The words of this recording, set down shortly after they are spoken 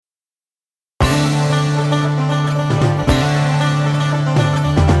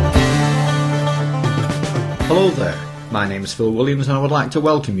Hello there, my name is Phil Williams and I would like to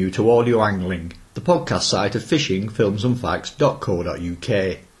welcome you to Audio Angling, the podcast site of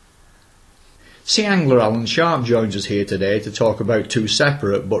fishingfilmsandfacts.co.uk. Sea angler Alan Sharp joins us here today to talk about two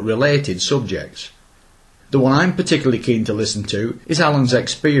separate but related subjects. The one I'm particularly keen to listen to is Alan's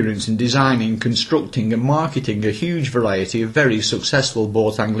experience in designing, constructing and marketing a huge variety of very successful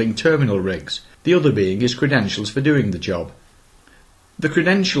boat angling terminal rigs, the other being his credentials for doing the job. The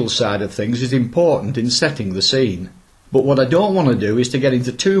credentials side of things is important in setting the scene, but what I don't want to do is to get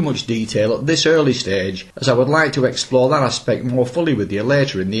into too much detail at this early stage, as I would like to explore that aspect more fully with you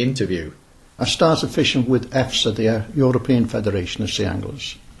later in the interview. I started fishing with EFSA, the European Federation of Sea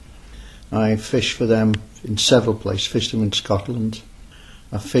Anglers. I fished for them in several places. Fished them in Scotland.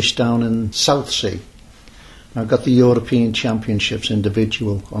 I fished down in South Sea. I got the European Championships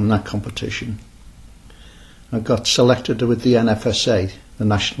individual on that competition. I got selected with the NFSA, the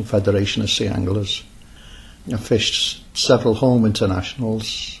National Federation of Sea Anglers. I fished several home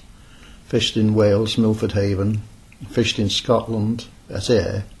internationals. Fished in Wales, Milford Haven. Fished in Scotland at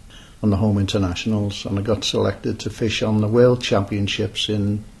Ayr on the home internationals, and I got selected to fish on the World Championships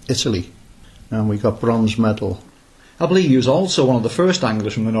in Italy, and we got bronze medal. I believe you was also one of the first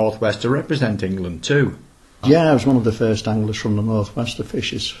anglers from the Northwest to represent England too. Yeah, I was one of the first anglers from the Northwest to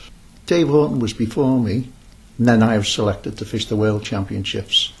fish it. Dave Horton was before me, and then I was selected to fish the World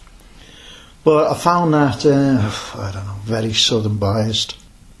Championships. But I found that, very southern biased.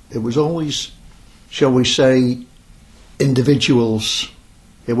 It was always, shall we say, individuals.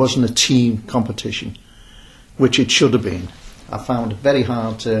 It wasn't a team competition, which it should have been. I found it very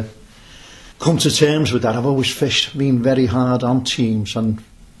hard to come to terms with that. I've always fished, been very hard on teams, and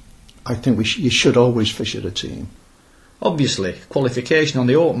I think you should always fish at a team. Obviously, qualification on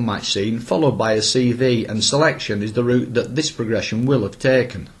the open match scene, followed by a CV and selection, is the route that this progression will have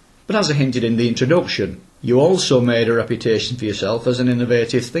taken. But as I hinted in the introduction, you also made a reputation for yourself as an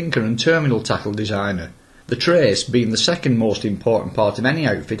innovative thinker and terminal tackle designer. The trace being the second most important part of any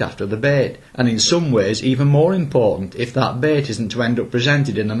outfit after the bait, and in some ways even more important if that bait isn't to end up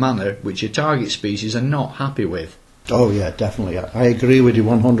presented in a manner which your target species are not happy with. Oh yeah, definitely. I agree with you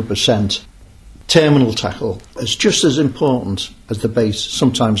 100%. Terminal tackle is just as important as the bait,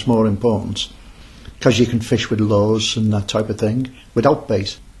 sometimes more important, because you can fish with lures and that type of thing without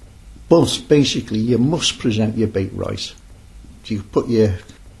bait. But basically you must present your bait right. If you put your,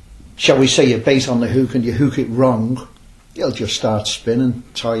 shall we say, your bait on the hook and you hook it wrong, you'll just start spinning,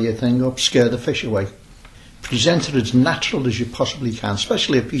 tie your thing up, scare the fish away. Present it as natural as you possibly can,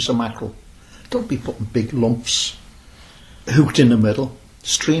 especially a piece of mackerel. Don't be putting big lumps hooked in the middle.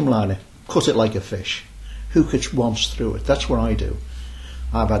 Streamline it, cut it like a fish, hook it once through it. That's what I do.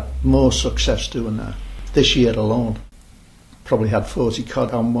 I've had more success doing that. This year alone, probably had 40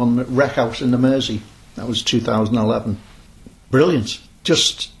 cod on one wreck out in the Mersey. That was 2011. Brilliant.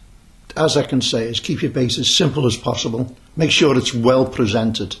 Just, as I can say, is keep your bait as simple as possible. Make sure it's well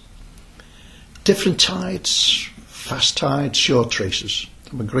presented. Different tides, fast tides, short traces.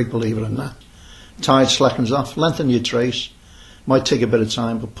 I'm a great believer in that. Tide slackens off, lengthen your trace. Might take a bit of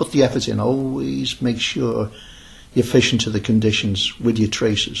time, but put the effort in. Always make sure you're fishing to the conditions with your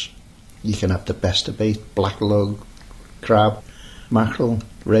traces. You can have the best of bait, black lug, crab, mackerel,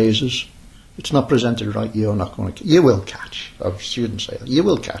 razors. It's not presented right, you're not going to... You will catch. I shouldn't say that. You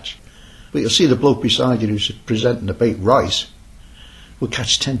will catch. But you'll see the bloke beside you who's presenting the bait right will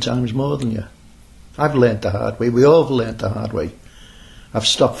catch 10 times more than you. I've learnt the hard way. We all have learnt the hard way. I've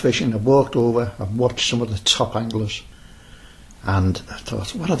stopped fishing. I've walked over. I've watched some of the top anglers. And I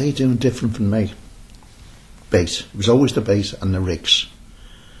thought, what are they doing different from me? Bait. It was always the bait and the rigs.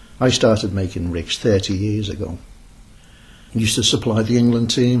 I started making rigs 30 years ago. I used to supply the England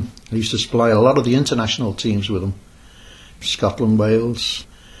team. I used to supply a lot of the international teams with them. Scotland, Wales,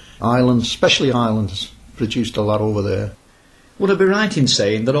 Ireland, especially Ireland, produced a lot over there. Would I be right in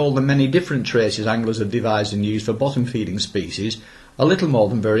saying that all the many different traces anglers have devised and used for bottom feeding species are little more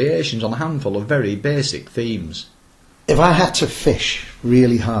than variations on a handful of very basic themes? If I had to fish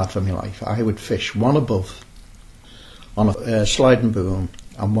really hard for my life, I would fish one above on a sliding boom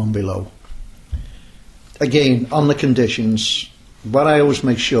and one below. Again, on the conditions, what I always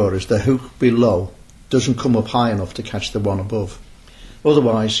make sure is the hook below doesn't come up high enough to catch the one above.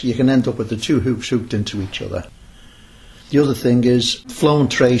 Otherwise, you can end up with the two hooks hooked into each other. The other thing is flow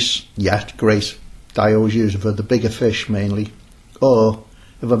and trace. Yeah, great. I always use it for the bigger fish mainly. Or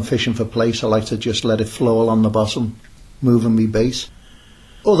if I'm fishing for place, I like to just let it flow along the bottom, moving me bait.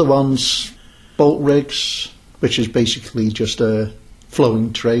 Other ones, bolt rigs, which is basically just a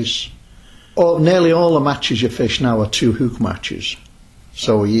flowing trace. Or nearly all the matches you fish now are two hook matches.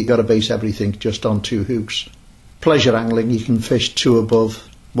 So you got to base everything just on two hooks. Pleasure angling, you can fish 2 above,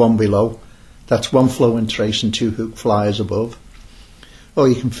 1 below. That's 1 flowing trace and 2 hook flyers above. Or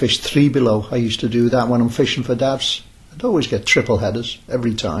you can fish 3 below. I used to do that when I'm fishing for dabs. I'd always get triple headers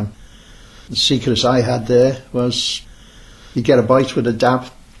every time. The secret I had there was you get a bite with a dab,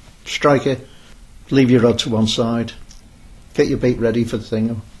 strike it, leave your rod to one side, get your bait ready for the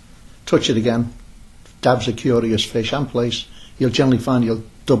thing, touch it again. Dab's a curious fish and place. You'll generally find you'll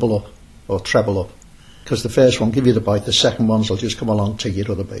double up or treble up, because the first one give you the bite, the second ones will just come along, take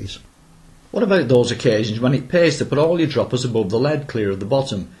your other bait. What about those occasions when it pays to put all your droppers above the lead, clear of the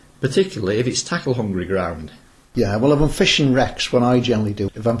bottom, particularly if it's tackle hungry ground? Yeah, well, if I'm fishing wrecks, what I generally do,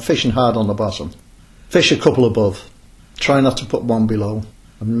 if I'm fishing hard on the bottom, fish a couple above, try not to put 1 below,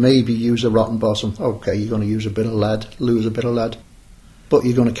 and maybe use a rotten bottom. Okay, you're going to use a bit of lead, lose a bit of lead, but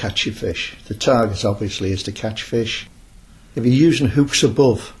you're going to catch your fish. The target obviously is to catch fish. If you're using hooks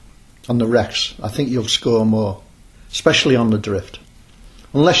above on the wrecks, I think you'll score more, especially on the drift.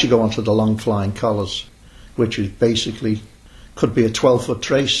 Unless you go onto the long flying collars, which is basically, could be a 12-foot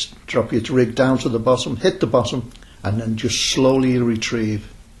trace, drop your rig down to the bottom, hit the bottom, and then just slowly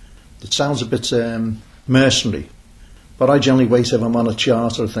retrieve. It sounds a bit mercenary, but I generally wait if I'm on a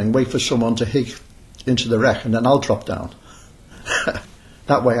charter thing, wait for someone to hit into the wreck, and then I'll drop down.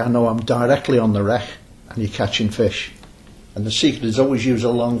 That way I know I'm directly on the wreck, and you're catching fish. And the secret is always use a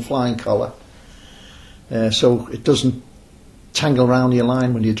long flying collar, so it doesn't tangle around your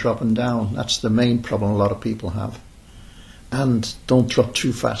line when you're dropping down. That's the main problem a lot of people have. And don't drop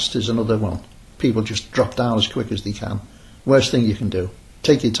too fast is another one. People just drop down as quick as they can. Worst thing you can do.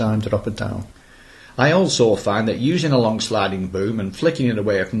 Take your time, drop it down. I also find that using a long sliding boom and flicking it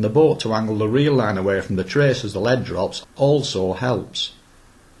away from the boat to angle the reel line away from the trace as the lead drops also helps.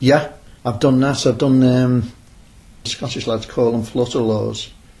 Yeah, I've done that. I've done, Scottish lads call them flutter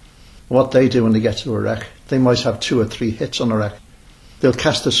lures. What they do when they get to a wreck, they might have 2 or 3 hits on a wreck. They'll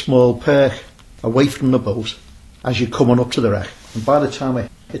cast a small perk away from the boat as you're coming up to the wreck. And by the time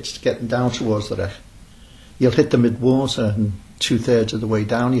it's getting down towards the wreck, you'll hit the mid-water and 2/3 of the way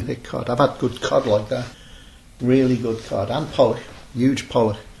down you hit cod. I've had good cod like that. Really good cod. And pollock. Huge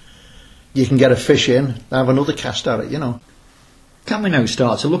pollock. You can get a fish in, have another cast at it, you know. Can we now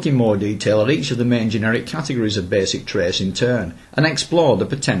start to look in more detail at each of the main generic categories of basic trace in turn and explore the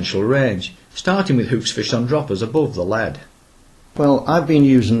potential range, starting with hooks fished on droppers above the lead? Well, I've been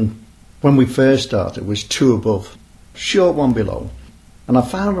using, when we first started, was 2 above, short 1 below, and I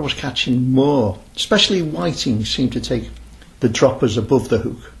found I was catching more, especially whiting seemed to take the droppers above the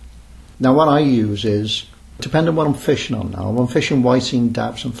hook. Now what I use is, depending on what I'm fishing on now, if I'm fishing whiting,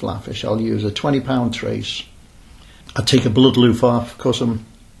 dabs and flatfish, I'll use a 20-pound trace. I'll take a blood loop off, cut them,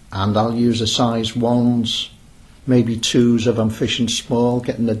 and I'll use a size 1s, maybe 2s if I'm fishing small,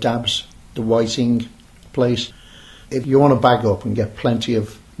 getting the dabs, the whiting place. If you want to bag up and get plenty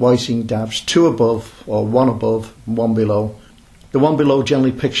of whiting dabs, 2 above or 1 above and 1 below. The 1 below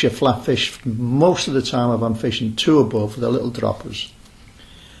generally picks your flatfish. Most of the time if I'm fishing 2 above, the little droppers,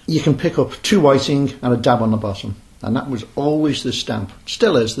 you can pick up 2 whiting and a dab on the bottom. And that was always the stamp,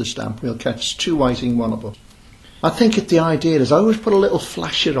 still is the stamp. We'll catch 2 whiting, 1 above. I think the idea is I always put a little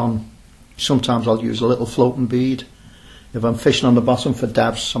flasher on. Sometimes I'll use a little floating bead. If I'm fishing on the bottom for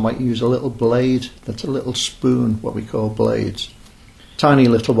dabs, I might use a little blade. That's a little spoon, what we call blades. Tiny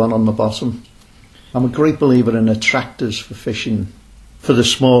little one on the bottom. I'm a great believer in attractors for fishing, for the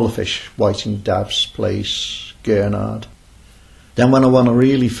smaller fish, whiting, dabs, plaice, gurnard. Then when I want to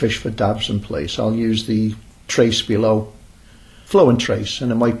really fish for dabs and plaice, I'll use the trace below, flowing trace,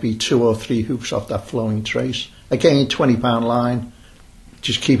 and it might be 2 or 3 hooks off that flowing trace. Again, 20-pound line.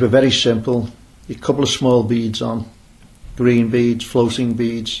 Just keep it very simple. A couple of small beads on, green beads, floating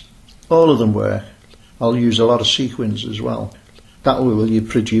beads. All of them work. I'll use a lot of sequins as well. That way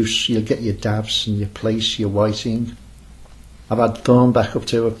you'll get your dabs and your plaice, your whiting. I've had thorn back up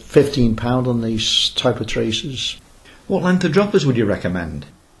to 15 pound on these type of traces. What length of droppers would you recommend?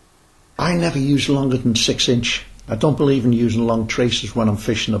 I never use longer than 6 inch. I don't believe in using long traces when I'm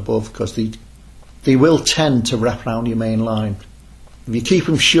fishing above, because they will tend to wrap around your main line. If you keep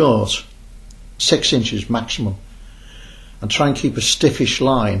them short, 6 inches maximum, and try and keep a stiffish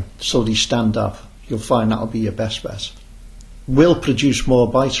line so they stand up, you'll find that'll be your best bet. Will produce more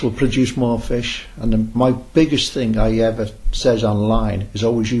bites, will produce more fish, and my biggest thing I ever says on line is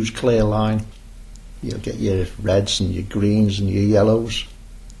always use clear line. You'll get your reds and your greens and your yellows.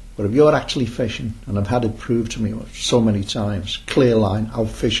 But if you're actually fishing, and I've had it proved to me so many times, clear line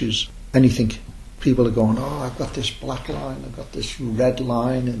outfishes anything. People are going, oh, I've got this black line, I've got this red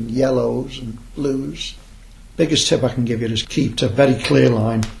line and yellows and blues. Biggest tip I can give you is keep to a very clear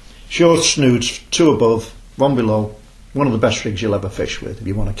line. Short snoods, 2 above, One below, one of the best rigs you'll ever fish with if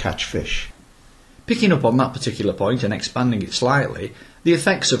you want to catch fish. Picking up on that particular point and expanding it slightly, the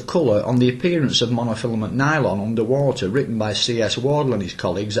effects of colour on the appearance of monofilament nylon underwater, written by C.S. Wardle and his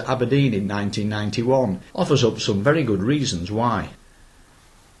colleagues at Aberdeen in 1991, offers up some very good reasons why.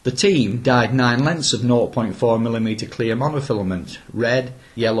 The team dyed 9 lengths of 0.4mm clear monofilament: red,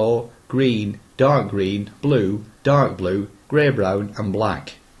 yellow, green, dark green, blue, dark blue, grey-brown and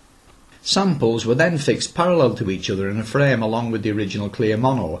black. Samples were then fixed parallel to each other in a frame along with the original clear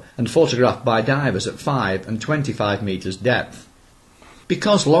mono and photographed by divers at 5 and 25 metres depth.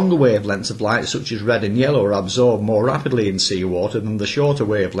 Because longer wavelengths of light such as red and yellow are absorbed more rapidly in seawater than the shorter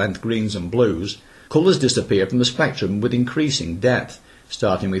wavelength greens and blues, colours disappear from the spectrum with increasing depth,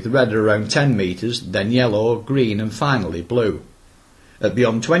 starting with red at around 10 metres, then yellow, green and finally blue. At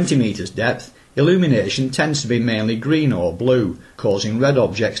beyond 20 metres depth, illumination tends to be mainly green or blue, causing red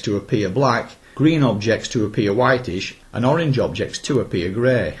objects to appear black, green objects to appear whitish, and orange objects to appear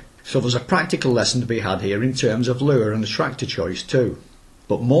grey. So there's a practical lesson to be had here in terms of lure and attractor choice too.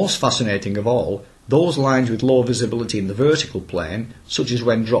 But most fascinating of all, those lines with low visibility in the vertical plane, such as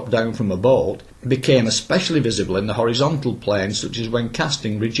when dropped down from a boat, became especially visible in the horizontal plane, such as when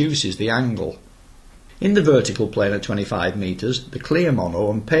casting reduces the angle. In the vertical plane at 25 metres, the clear mono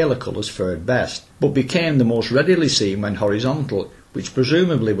and paler colours fared best, but became the most readily seen when horizontal, which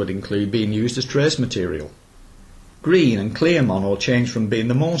presumably would include being used as trace material. Green and clear mono changed from being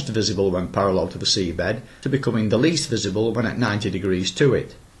the most visible when parallel to the seabed to becoming the least visible when at 90 degrees to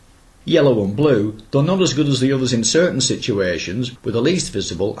it. Yellow and blue, though not as good as the others in certain situations, were the least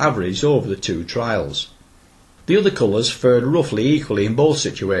visible averaged over the 2 trials. The other colours fared roughly equally in both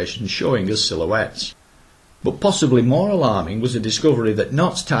situations, showing as silhouettes. But possibly more alarming was the discovery that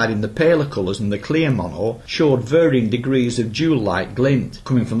knots tied in the paler colours in the clear mono showed varying degrees of jewel-like glint,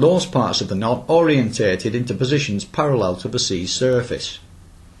 coming from those parts of the knot orientated into positions parallel to the sea's surface.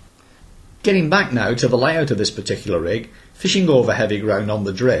 Getting back now to the layout of this particular rig, fishing over heavy ground on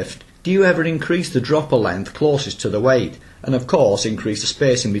the drift, do you ever increase the dropper length closest to the weight, and of course increase the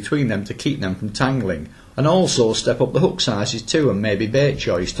spacing between them to keep them from tangling, and also step up the hook sizes too and maybe bait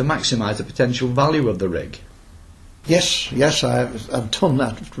choice to maximise the potential value of the rig? Yes, I've done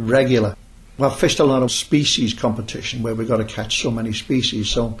that regular. Well, I've fished a lot of species competition where we've got to catch so many species,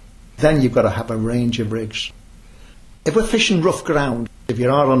 so then you've got to have a range of rigs. If we're fishing rough ground, if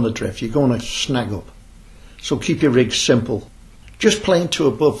you are on the drift, you're going to snag up. So keep your rig simple. Just playing 2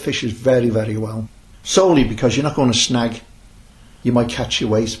 above fishes very, very well. Solely because you're not going to snag. You might catch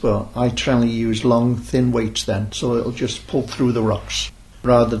your weight, but I try to use long, thin weights then, so it'll just pull through the rocks,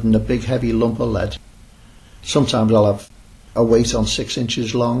 rather than a big, heavy lump of lead. Sometimes I'll have a weight on 6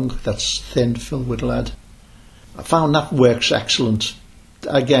 inches long that's thin, filled with lead. I found that works excellent.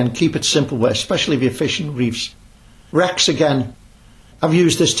 Again, keep it simple, especially if you're fishing reefs. Wrecks again, I've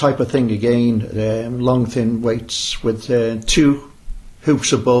used this type of thing again, long thin weights with 2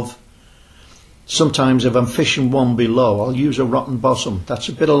 hoops above. Sometimes if I'm fishing one below, I'll use a rotten bottom. That's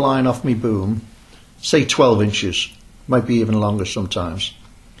a bit of line off my boom, say 12 inches, might be even longer sometimes.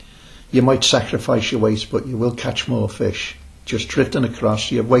 You might sacrifice your weight, but you will catch more fish. Just drifting across,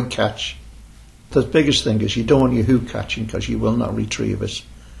 your weight catch. The biggest thing is you don't want your hook catching because you will not retrieve it.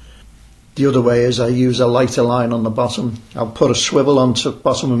 The other way is I use a lighter line on the bottom. I'll put a swivel on the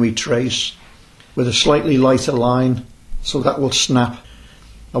bottom of my trace with a slightly lighter line, so that will snap.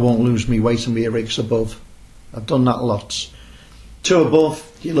 I won't lose my weight and my rigs above. I've done that lots. 2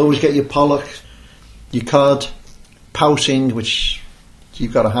 above, you'll always get your pollock, your cod, pouting, which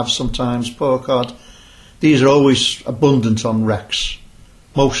you've got to have sometimes, poor cod. These are always abundant on wrecks,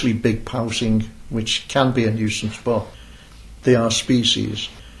 mostly big pouting, which can be a nuisance, but they are species.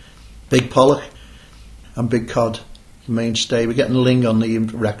 Big pollock and big cod, the mainstay. We're getting ling on the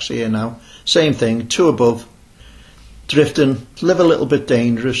wrecks here now. Same thing, 2 above, drifting, live a little bit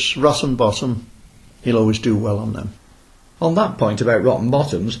dangerous, rotten bottom. You'll always do well on them. On that point about rotten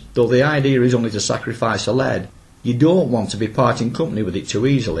bottoms, though the idea is only to sacrifice a lead, you don't want to be parting company with it too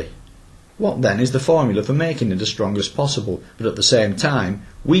easily. What then is the formula for making it as strong as possible, but at the same time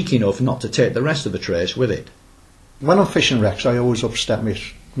weak enough not to take the rest of the trace with it? When I'm fishing wrecks, I always upstep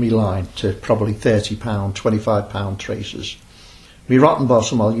me line to probably £30, £25 traces. My rotten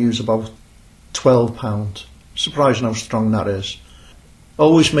bottom I'll use about £12. Surprising how strong that is.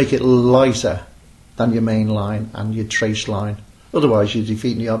 Always make it lighter than your main line and your trace line. Otherwise you're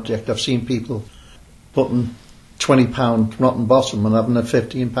defeating the object. I've seen people putting £20 rotten bottom and having a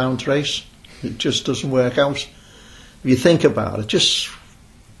 £15 trace. It just doesn't work out. If you think about it, just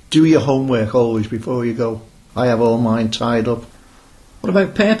do your homework always before you go. I have all mine tied up. What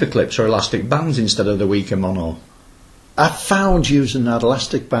about paper clips or elastic bands instead of the weaker mono? I found using that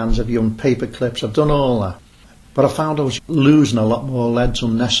elastic bands, I've used paper clips, I've done all that. But I found I was losing a lot more leads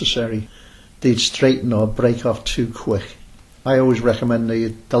unnecessary. They'd straighten or break off too quick. I always recommend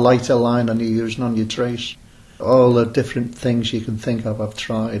the lighter liner you're using on your trace. All the different things you can think of I've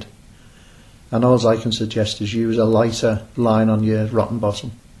tried. And all I can suggest is use a lighter line on your rotten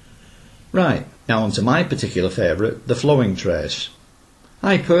bottom. Right, now on to my particular favourite, the flowing trace.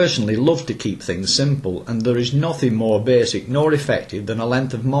 I personally love to keep things simple, and there is nothing more basic nor effective than a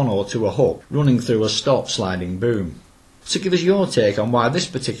length of mono to a hook running through a stop sliding boom. So give us your take on why this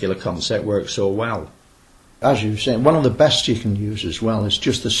particular concept works so well. As you were saying, one of the best you can use as well is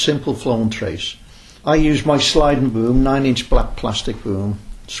just a simple flowing trace. I use my sliding boom, 9-inch black plastic boom,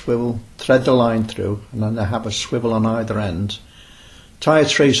 swivel, thread the line through, and then I have a swivel on either end. Tie a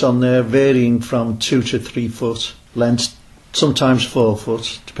trace on there varying from 2 to 3 foot length, sometimes 4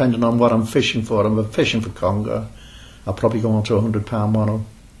 foot, depending on what I'm fishing for. If I'm fishing for conger, I'll probably go on to £100 mono.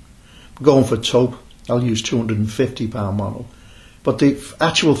 Going for taupe, I'll use £250 mono. But the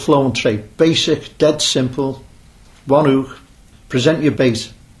actual flowing trace, basic, dead simple, one hook, present your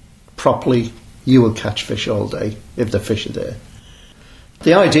bait properly, you will catch fish all day if the fish are there.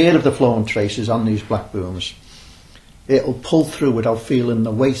 The idea of the flowing trace is on these black booms. It'll pull through without feeling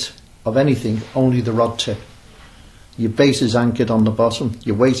the weight of anything, only the rod tip. Your bait is anchored on the bottom,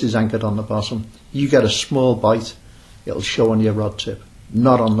 your weight is anchored on the bottom. You get a small bite, it'll show on your rod tip,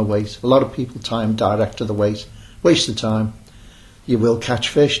 not on the weight. A lot of people tie them direct to the weight. Waste of time. You will catch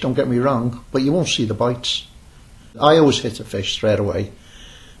fish, don't get me wrong, but you won't see the bites. I always hit a fish straight away.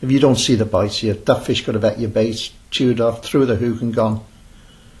 If you don't see the bites, that fish could have ate your bait, chewed off, through the hook and gone.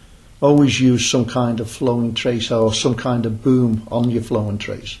 Always use some kind of flowing trace or some kind of boom on your flowing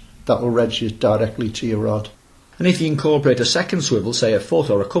trace. That will register directly to your rod. And if you incorporate a second swivel, say a foot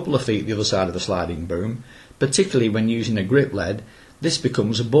or a couple of feet the other side of the sliding boom, particularly when using a grip lead, this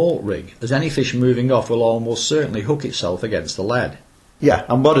becomes a bolt rig, as any fish moving off will almost certainly hook itself against the lead. Yeah,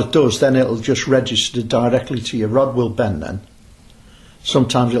 and what it does then, it'll just register directly to your rod will bend then.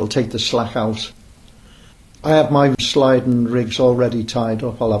 Sometimes it'll take the slack out. I have my sliding rigs already tied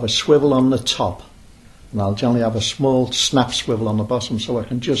up. I'll have a swivel on the top and I'll generally have a small snap swivel on the bottom so I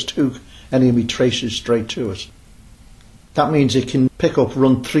can just hook any of my traces straight to it. That means it can pick up,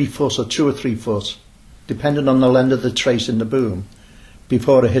 run 3 foot or 2 or 3 foot, depending on the length of the trace in the boom,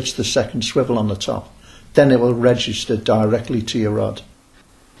 before it hits the second swivel on the top. Then it will register directly to your rod.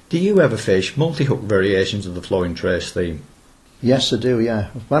 Do you ever fish multi-hook variations of the flowing trace theme? Yes, I do, yeah.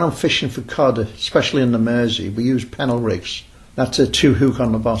 When I'm fishing for cod, especially in the Mersey, we use pennel rigs. That's a 2 hook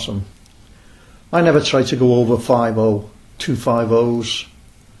on the bottom. I never try to go over 5/0, 2 5/0s,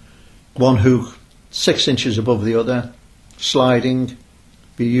 1 hook, 6 inches above the other, sliding,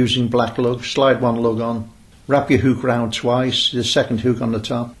 be using black lug, slide 1 lug on, wrap your hook round twice, the second hook on the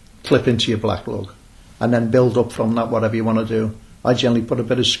top, clip into your black lug, and then build up from that, whatever you want to do. I generally put a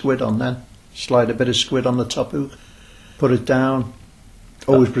bit of squid on then, slide a bit of squid on the top hook, put it down,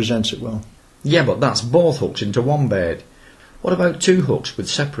 always presents it well. Yeah, but that's both hooks into one bait. What about 2 hooks with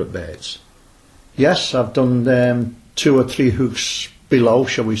separate baits? Yes, I've done 2 or 3 hooks below,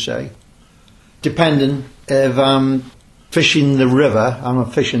 shall we say. Depending, if I'm fishing the river, I'm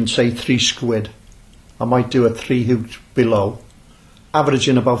fishing, say, 3 squid, I might do a 3 hook below,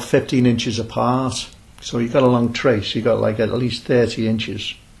 averaging about 15 inches apart. So you've got a long trace, you've got like at least 30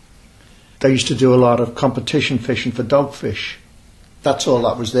 inches. I used to do a lot of competition fishing for dogfish. That's all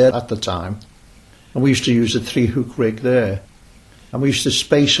that was there at the time. And we used to use a 3 hook rig there. And we used to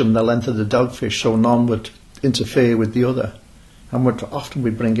space them the length of the dogfish so none would interfere with the other. And often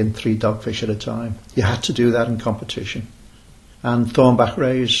we'd bring in 3 dogfish at a time. You had to do that in competition. And thornback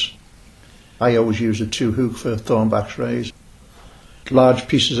rays. I always use a 2 hook for thornback rays. Large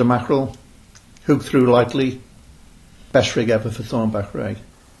pieces of mackerel, hook through lightly. Best rig ever for thornback ray.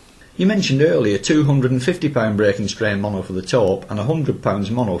 You mentioned earlier £250 breaking strain mono for the taupe and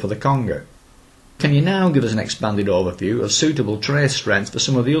 £100 mono for the conger. Can you now give us an expanded overview of suitable trace strength for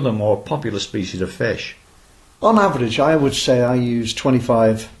some of the other more popular species of fish? On average, I would say I use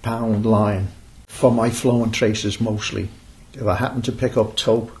 £25 line for my flowing traces mostly. If I happen to pick up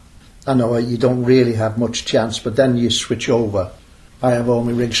taupe, I know you don't really have much chance, but then you switch over. I have all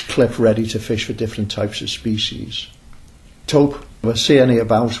my rigs clipped ready to fish for different types of species. Taupe, if I see any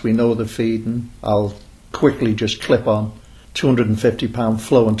about, we know they're feeding, I'll quickly just clip on £250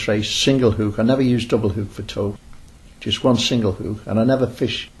 flowing trace, single hook. I never use double hook for taupe, just 1 single hook, and I never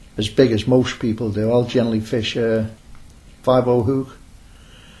fish as big as most people do. I'll generally fish a 5/0 hook.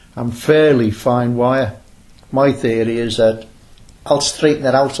 I'm fairly fine wire. My theory is that I'll straighten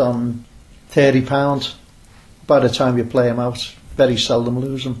it out on £30. By the time you play them out, very seldom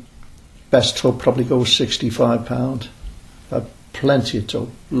lose them. Best tub probably goes £65. I've had plenty of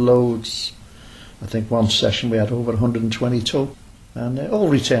tub, loads. I think one session we had over 120 tub, and all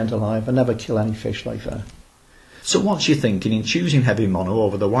returned alive. I never kill any fish like that. So what's your thinking in choosing heavy mono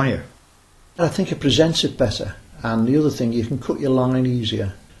over the wire? I think it presents it better, and the other thing, you can cut your line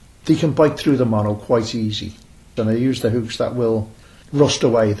easier. You can bite through the mono quite easy, and I use the hooks that will rust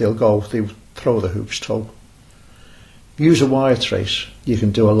away. They'll throw the hooks tub. Use a wire trace, you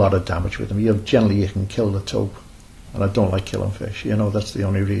can do a lot of damage with them. Generally you can kill the tub, and I don't like killing fish, that's the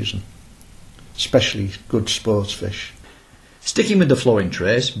only reason. Especially good sports fish. Sticking with the flowing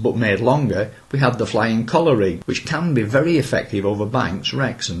trace, but made longer, we have the flying collar rig, which can be very effective over banks,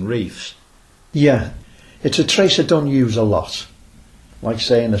 wrecks and reefs. Yeah, it's a trace I don't use a lot. Like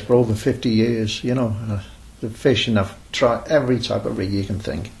saying this for over 50 years, the fishing, I've tried every type of rig you can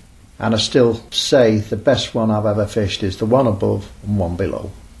think. And I still say the best one I've ever fished is the one above and one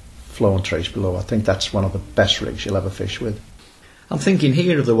below. Flowing trace below. I think that's one of the best rigs you'll ever fish with. I'm thinking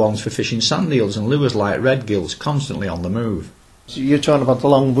here of the ones for fishing sand eels and lures like red gills constantly on the move. So you're talking about the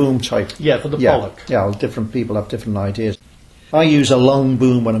long boom type? Yeah, for the pollock. Yeah, well, different people have different ideas. I use a long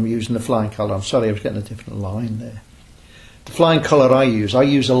boom when I'm using the flying collar. I'm sorry, I was getting a different line there. The flying collar I use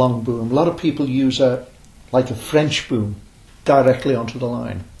a long boom. A lot of people use like a French boom directly onto the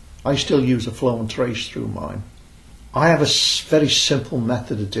line. I still use a flowing trace through mine. I have a very simple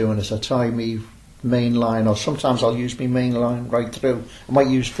method of doing this. I tie me main line, or sometimes I'll use my main line right through. I might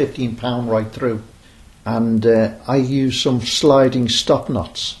use 15 pound right through. And I use some sliding stop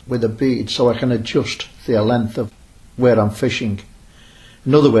knots with a bead so I can adjust the length of where I'm fishing.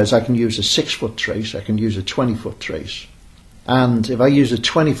 In other words, I can use a 6-foot trace, I can use a 20-foot trace. And if I use a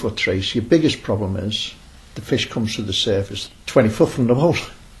 20-foot trace, your biggest problem is the fish comes to the surface 20 foot from the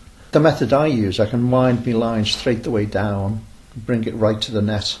boat. The method I use, I can wind my line straight the way down, bring it right to the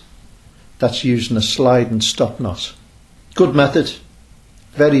net. That's using a sliding stop knot. Good method.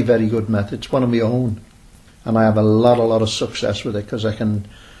 Very, very good method. It's one of my own. And I have a lot of success with it because I can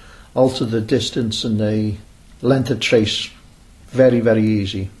alter the distance and the length of trace very, very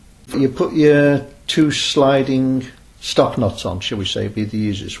easy. You put your 2 sliding stop knots on, shall we say, be the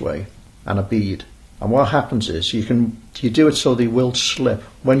easiest way, and a bead. And what happens is you do it so they will slip.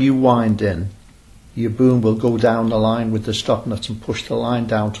 When you wind in, your boom will go down the line with the stop nuts and push the line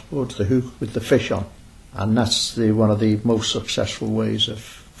down towards the hook with the fish on. And that's one of the most successful ways of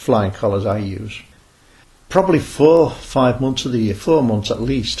flying collars I use. Probably 4-5 months of the year, 4 months at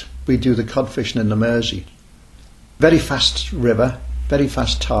least, we do the cod fishing in the Mersey. Very fast river, very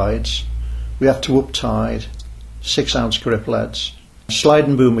fast tides. We have to up tide, 6-ounce grip leads.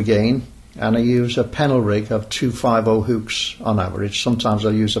 Sliding boom again, and I use a pennel rig of 2 5/0 hooks on average. Sometimes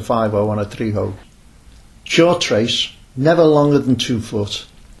I'll use a 5/0 and a 3/0. Short trace, never longer than 2 foot.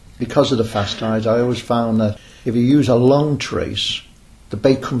 Because of the fast tides, I always found that if you use a long trace, the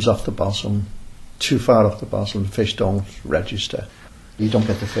bait comes off the bottom, too far off the bottom, the fish don't register. You don't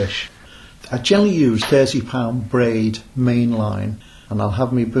get the fish. I generally use 30 pound braid main line, and I'll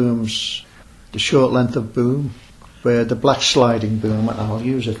have my booms, the short length of boom, where the black sliding boom, and I'll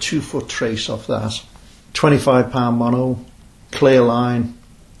use a 2 foot trace off that. 25 pound mono, clear line,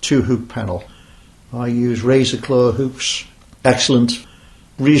 2 hook pennel. I use razor claw hooks, excellent,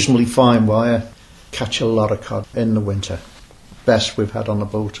 reasonably fine wire, catch a lot of cod in the winter. Best we've had on the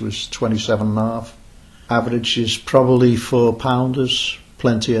boat was 27.5. Average is probably 4 pounders,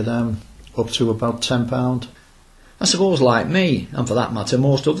 plenty of them, up to about 10 pound. I suppose like me, and for that matter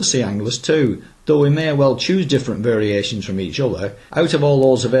most other sea anglers too, though we may well choose different variations from each other, out of all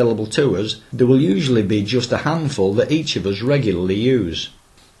those available to us, there will usually be just a handful that each of us regularly use.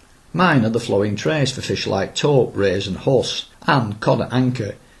 Mine are the flowing trace for fish like taupe, rays and huss, and cod at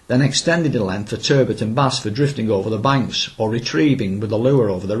anchor, then extended in length for turbot and bass for drifting over the banks or retrieving with a lure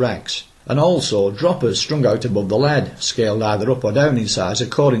over the wrecks, and also droppers strung out above the lead, scaled either up or down in size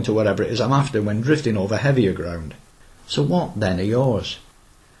according to whatever it is I'm after when drifting over heavier ground. So what then are yours?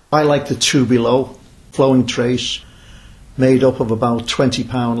 I like the 2 below, flowing trace, made up of about 20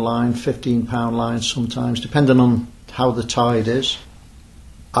 pound line, 15 pound line sometimes, depending on how the tide is.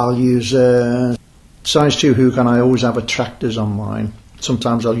 I'll use a size 2 hook, and I always have attractors on mine.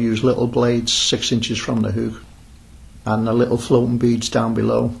 Sometimes I'll use little blades 6 inches from the hook, and the little floating beads down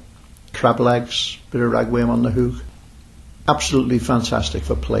below. Crab legs, bit of ragworm on the hook. Absolutely fantastic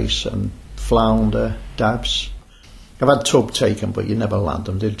for plaice and flounder, dabs. I've had tub taken, but you never land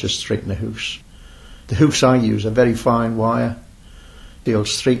them, they'll just straighten the hooks. The hooks I use are very fine wire. They'll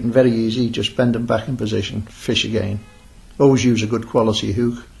straighten very easy, just bend them back in position, fish again. Always use a good quality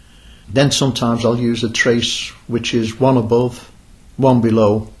hook. Then sometimes I'll use a trace which is one above, one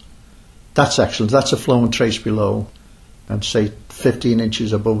below. That's excellent. That's a flowing trace below. And say 15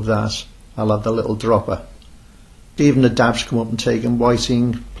 inches above that, I'll have the little dropper. Even the dabs come up and take them,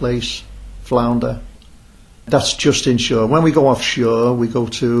 whiting, plaice, flounder. That's just inshore. When we go offshore, we go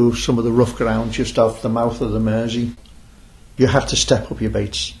to some of the rough ground just off the mouth of the Mersey. You have to step up your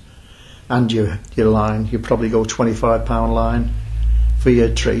baits and your line. You probably go £25 line for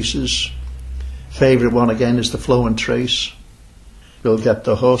your traces. Favourite one again is the flowing trace. You'll get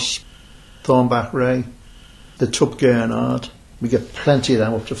the Huss, Thornback Ray, the Tub Gurnard. We get plenty of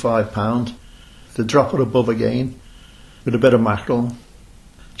them up to £5. The dropper above again with a bit of mackerel.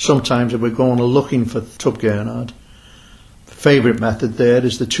 Sometimes if we're going looking for Tub Gurnard, the favourite method there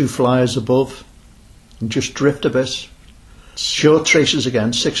is the 2 flyers above and just drift a bit. Short traces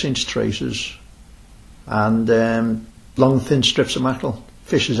again, 6-inch traces, and long thin strips of mackerel.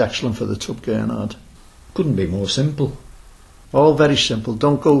 Fish is excellent for the Tub Gurnard. Couldn't be more simple. All very simple.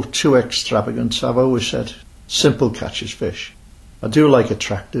 Don't go too extravagant. I've always said simple catches fish. I do like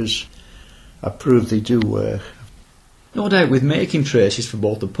attractors. I prove they do work. No doubt with making traces for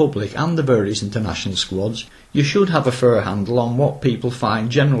both the public and the various international squads, you should have a fair handle on what people find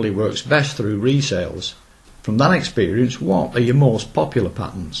generally works best through resales. From that experience, what are your most popular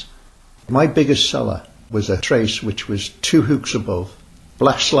patterns? My biggest seller was a trace which was 2 hooks above,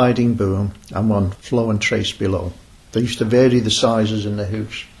 black sliding boom and 1 flowing trace below. They used to vary the sizes in the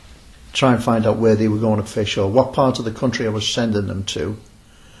hooks, try and find out where they were going to fish or what part of the country I was sending them to.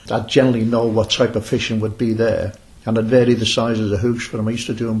 I'd generally know what type of fishing would be there, and I'd vary the sizes of hooks for them. I used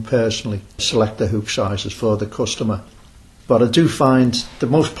to do them personally, select the hook sizes for the customer. But I do find the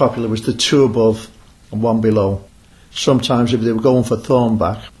most popular was the 2 above and 1 below. Sometimes if they were going for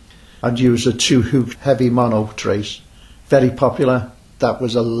thornback, I'd use a 2 hook heavy mono trace. Very popular. That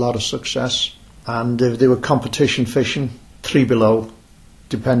was a lot of success. And if they were competition fishing, 3 below,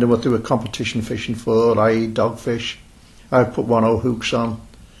 depending what they were competition fishing for, i.e. dogfish, I'd put 1/0 hooks on.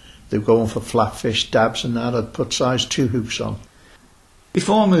 They were going for flatfish, dabs and that, I'd put size 2 hooks on.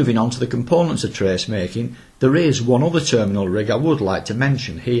 Before moving on to the components of trace making, there is one other terminal rig I would like to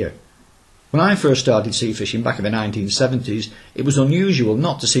mention here. When I first started sea fishing back in the 1970s, it was unusual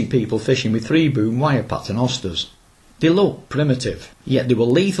not to see people fishing with 3-boom wire paternosters. They looked primitive, yet they were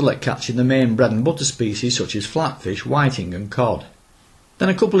lethal at catching the main bread and butter species such as flatfish, whiting and cod. Then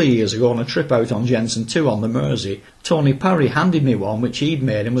a couple of years ago on a trip out on Jensen 2 on the Mersey, Tony Parry handed me one which he'd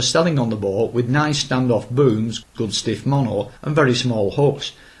made and was selling on the boat with nice standoff booms, good stiff mono and very small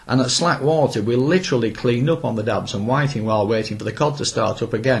hooks, and at slack water we literally cleaned up on the dabs and whiting while waiting for the cod to start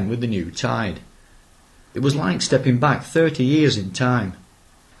up again with the new tide. It was like stepping back 30 years in time.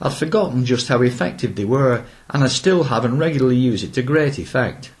 I'd forgotten just how effective they were, and I still have and regularly use it to great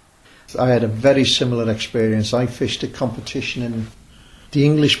effect. I had a very similar experience. I fished a competition in the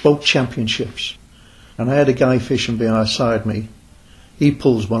English Boat Championships, and I had a guy fishing beside me. He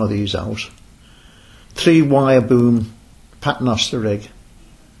pulls one of these out, 3 wire boom paternoster rig,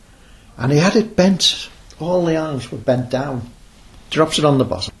 and he had it bent. All the arms were bent down. Drops it on the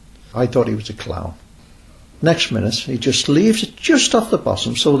bottom. I thought he was a clown. Next minute he just leaves it just off the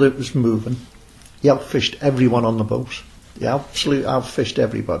bottom so that it was moving. He outfished everyone on the boat. He absolutely outfished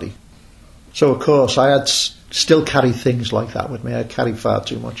everybody. So of course I had still carry things like that with me. I carry far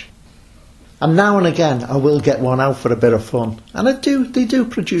too much. And now and again I will get one out for a bit of fun. And they do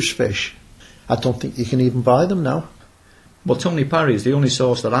produce fish. I don't think you can even buy them now. Well, Tony Parry is the only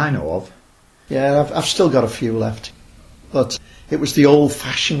source that I know of. Yeah, I've still got a few left. But it was the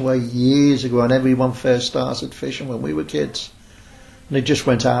old-fashioned way years ago when everyone first started fishing when we were kids. And it just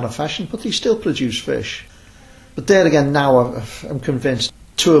went out of fashion, but they still produce fish. But there again, now I'm convinced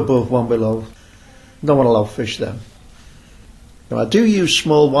 2 above, 1 below. No one will outfish them. Now, I do use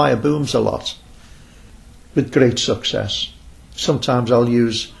small wire booms a lot, with great success. Sometimes I'll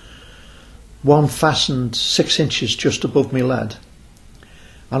use one fastened 6 inches just above my lead,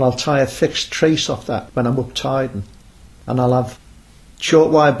 and I'll tie a fixed trace off that when I'm up tiding, and I'll have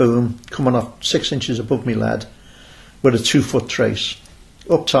short wire boom coming off 6 inches above my lead with a 2-foot trace.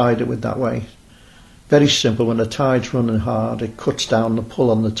 Up tide it with that way. Very simple. When the tide's running hard, it cuts down the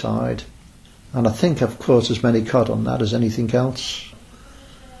pull on the tide. And I think I've caught as many cod on that as anything else.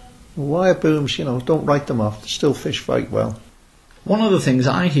 Wire booms, don't write them off. They still fish quite well. One of the things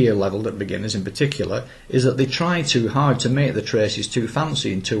I hear levelled at beginners in particular is that they try too hard to make the traces too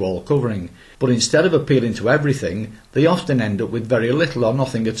fancy and too all-covering, but instead of appealing to everything, they often end up with very little or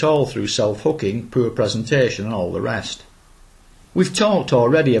nothing at all through self-hooking, poor presentation and all the rest. We've talked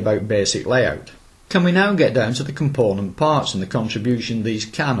already about basic layout. Can we now get down to the component parts and the contribution these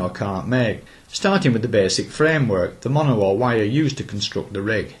can or can't make, starting with the basic framework, the mono or wire used to construct the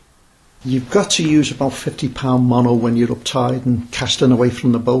rig? You've got to use about £50 mono when you're uptide and casting away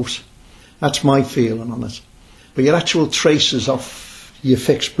from the boat. That's my feeling on it. But your actual traces off your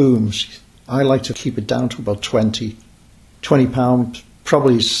fixed booms, I like to keep it down to about £20,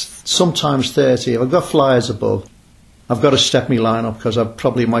 probably sometimes 30. If I've got flyers above, I've got to step my line up because I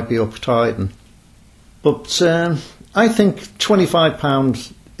probably might be uptiding. But I think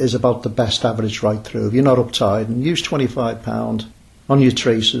 £25 is about the best average right through. If you're not uptiding, use £25 on your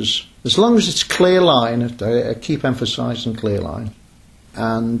traces. As long as it's clear line, I keep emphasising clear line,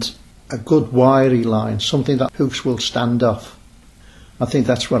 and a good wiry line, something that hooks will stand off. I think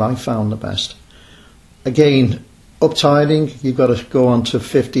that's what I found the best. Again, uptiding, you've got to go on to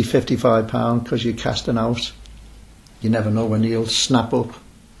 £50-55 because you're casting out. You never know when you'll snap up.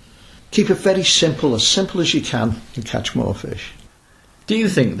 Keep it very simple as you can, and catch more fish. Do you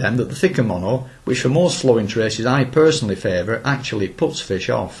think then that the thicker mono, which for most flowing traces I personally favour, actually puts fish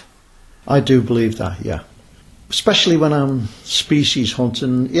off? I do believe that, yeah. Especially when I'm species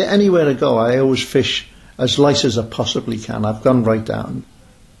hunting. Yeah, anywhere I go, I always fish as light as I possibly can. I've gone right down.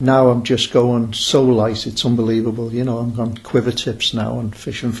 Now I'm just going so light, it's unbelievable. You know, I'm on quiver tips now and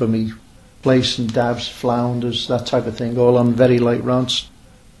fishing for me plaice and dabs, flounders, that type of thing, all on very light rods.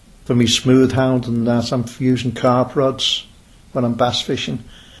 For me smooth hound and that, I'm using carp rods when I'm bass fishing.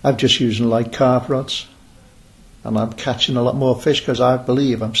 I'm just using light carp rods. And I'm catching a lot more fish because I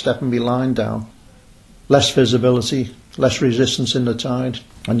believe I'm stepping my line down. Less visibility, less resistance in the tide,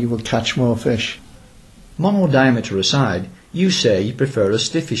 and you will catch more fish. Mono diameter aside, you say you prefer a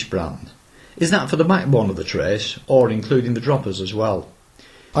stiffish brand. Is that for the backbone of the trace, or including the droppers as well?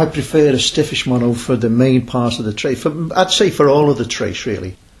 I prefer a stiffish mono for the main part of the trace. I'd say for all of the trace,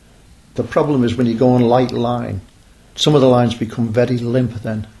 really. The problem is when you go on light line, some of the lines become very limp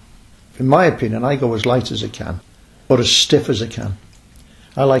then. In my opinion, I go as light as I can, but as stiff as I can.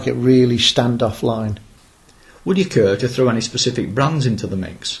 I like it really stand-off line. Would you care to throw any specific brands into the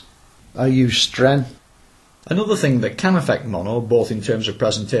mix? I use Stren. Another thing that can affect mono, both in terms of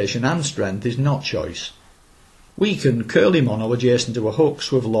presentation and strength, is knot choice. Weak and curly mono adjacent to a hook,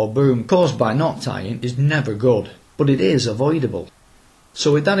 swivel or boom caused by knot tying is never good, but it is avoidable.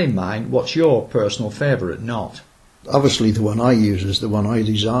 So with that in mind, what's your personal favourite knot? Obviously the one I use is the one I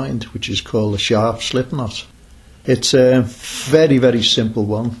designed, which is called the Sharp Slip Knot. It's a very, very simple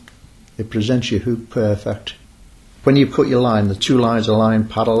one. It presents your hook perfect. When you cut your line, the two lines are lined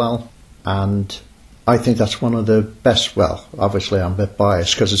parallel, and I think that's one of the best. Well, obviously I'm a bit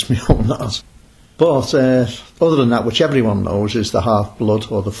biased because it's my own knot. But other than that, which everyone knows, is the half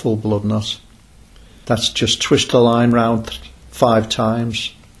blood or the full blood knot. That's just twist the line round 5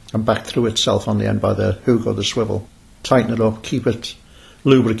 times and back through itself on the end by the hook or the swivel. Tighten it up, keep it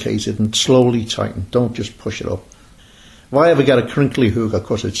lubricated and slowly tighten. Don't just push it up. If I ever get a crinkly hook, I'll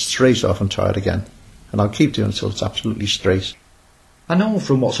cut it straight off and try it again. And I'll keep doing it until it's absolutely straight. I know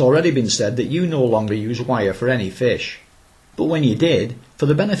from what's already been said that you no longer use wire for any fish. But when you did, for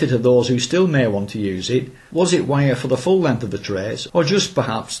the benefit of those who still may want to use it, was it wire for the full length of the trace, or just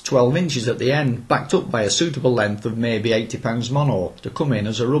perhaps 12 inches at the end, backed up by a suitable length of maybe £80 mono to come in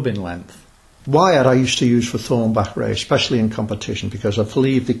as a rubbing length? Wire I used to use for thornback ray, especially in competition, because I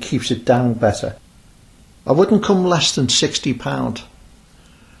believe it keeps it down better. I wouldn't come less than £60,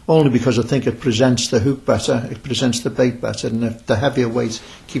 only because I think it presents the hook better, it presents the bait better, and if the heavier weight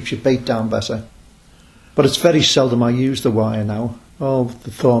keeps your bait down better. But it's very seldom I use the wire now. All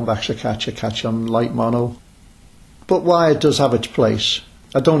the thornbacks I catch on light mono. But wire does have its place.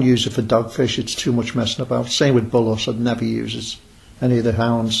 I don't use it for dogfish, it's too much messing about. Same with bullets, I'd never use it, any of the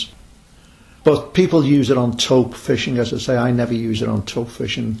hounds. But people use it on taupe fishing, as I say. I never use it on taupe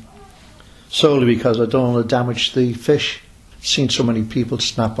fishing, solely because I don't want to damage the fish. I've seen so many people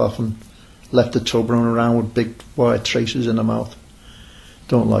snap off and left the taupe running around with big wire traces in the mouth.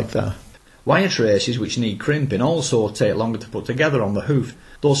 Don't like that. Wire traces which need crimping also take longer to put together on the hoof,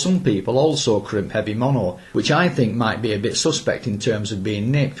 though some people also crimp heavy mono, which I think might be a bit suspect in terms of being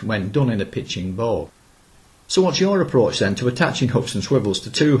nicked when done in a pitching boat. So what's your approach then to attaching hooks and swivels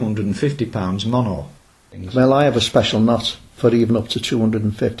to £250 mono? Well, I have a special knot for even up to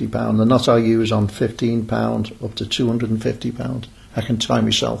 £250. The knot I use on £15 up to £250, I can tie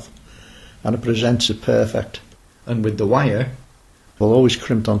myself, and it presents it perfect. And with the wire? Well, always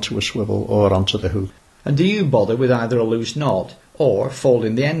crimped onto a swivel or onto the hook. And do you bother with either a loose knot or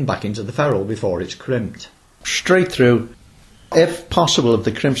folding the end back into the ferrule before it's crimped? Straight through. If possible, if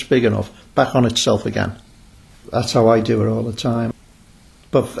the crimp's big enough, back on itself again. That's how I do it all the time.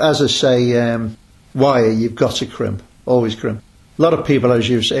 But as I say, wire, you've got to crimp. Always crimp. A lot of people, as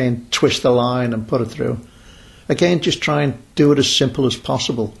you're saying, twist the line and put it through. Again, just try and do it as simple as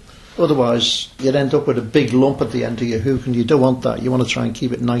possible. Otherwise, you'd end up with a big lump at the end of your hook, and you don't want that. You want to try and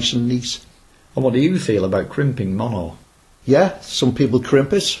keep it nice and neat. And what do you feel about crimping mono? Yeah, some people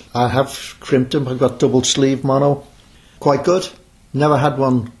crimp it. I have crimped them. I've got double sleeve mono. Quite good. Never had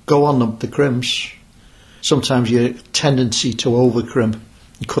one go on the crimps. Sometimes you have a tendency to over crimp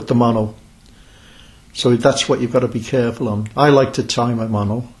and cut the mono. So that's what you've got to be careful on. I like to tie my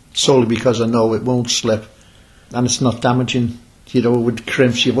mono, solely because I know it won't slip and it's not damaging. You know, with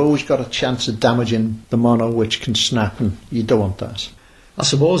crimps, you've always got a chance of damaging the mono, which can snap, and you don't want that. I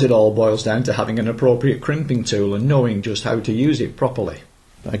suppose it all boils down to having an appropriate crimping tool and knowing just how to use it properly.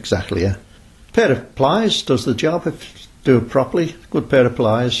 Exactly, yeah. A pair of pliers does the job if you do it properly. Good pair of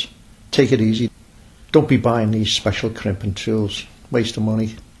pliers. Take it easy. Don't be buying these special crimping tools. Waste of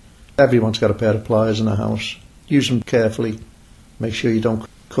money. Everyone's got a pair of pliers in the house. Use them carefully. Make sure you don't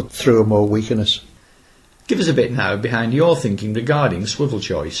cut through them or weaken it. Give us a bit now behind your thinking regarding swivel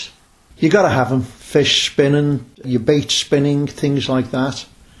choice. You got to have them. Fish spinning, your bait spinning, things like that.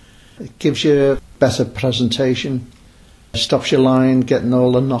 It gives you a better presentation. Stops your line getting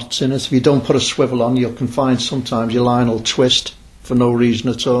all the knots in it. If you don't put a swivel on, you can find sometimes your line will twist for no reason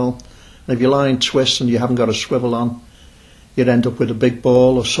at all. And if your line twists and you haven't got a swivel on, you'd end up with a big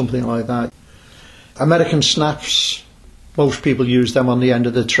ball or something like that. American snaps, most people use them on the end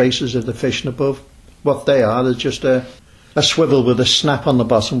of the traces if they're fishing above. What they are, they're just a swivel with a snap on the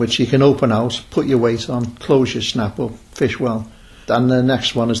bottom which you can open out, put your weight on, close your snap up, fish well. And the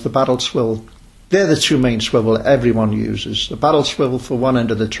next one is the battle swivel. They're the two main swivel everyone uses. The battle swivel for one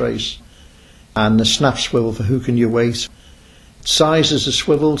end of the trace and the snap swivel for hooking your weight. Sizes of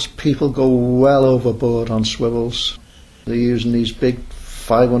swivels, people go well overboard on swivels. They're using these big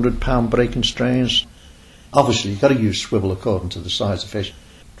 500-pound breaking strains. Obviously you've got to use swivel according to the size of fish.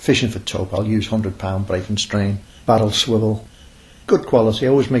 Fishing for tope, I'll use 100-pound breaking strain, battle swivel. Good quality,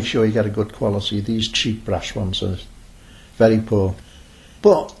 always make sure you get a good quality. These cheap brass ones are very poor.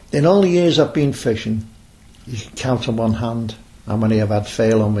 But in all the years I've been fishing, you can count on one hand how many I've had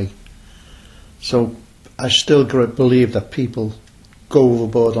fail on me. So I still believe that people go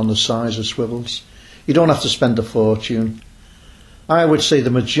overboard on the size of swivels. You don't have to spend a fortune. I would say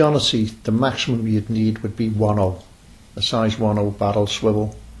the majority, the maximum you'd need would be 1.0, a size 1.0 battle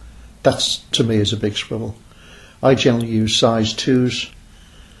swivel. That's, to me, is a big swivel. I generally use size 2s.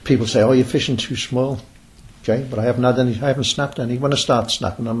 People say, oh, you're fishing too small. Okay, but I haven't snapped any. When I start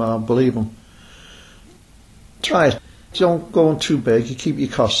snapping them, I'll believe them. Try it. Don't go on too big. You keep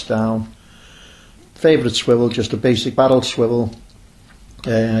your costs down. Favourite swivel, just a basic battle swivel.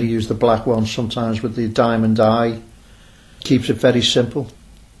 I use the black one sometimes with the diamond eye. Keeps it very simple.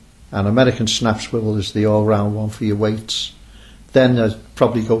 And American snap swivel is the all-round one for your weights. Then I'd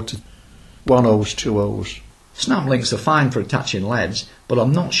probably go to 1.0s, 2.0s. Snap links are fine for attaching leads, but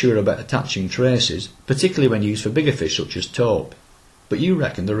I'm not sure about attaching traces, particularly when used for bigger fish such as taupe. But you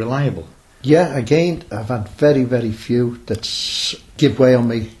reckon they're reliable? Yeah, again, I've had very, very few that give way on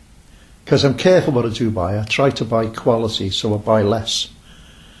me. Because I'm careful what I do buy. I try to buy quality, so I buy less.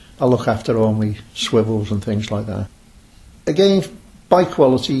 I look after all my swivels and things like that. Again, buy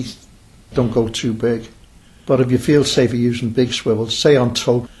quality, don't go too big. But if you feel safer using big swivels, say on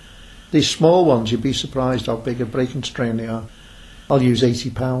taupe, these small ones, you'd be surprised how big a breaking strain they are. I'll use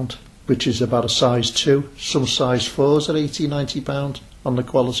 80 pound, which is about a size 2. Some size 4s are 80, 90 pound on the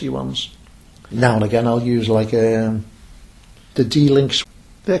quality ones. Now and again I'll use like the D-links.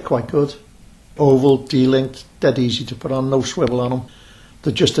 They're quite good. Oval, D-linked, dead easy to put on, no swivel on them.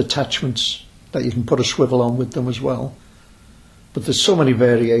 They're just attachments that you can put a swivel on with them as well. But there's so many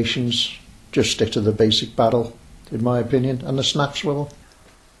variations. Just stick to the basic battle, in my opinion, and the snap swivel.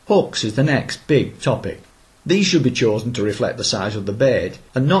 Hooks is the next big topic. These should be chosen to reflect the size of the bait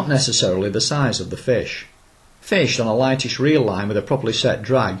and not necessarily the size of the fish. Fished on a lightish reel line with a properly set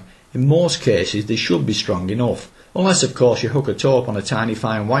drag, in most cases they should be strong enough, unless of course you hook a taupe on a tiny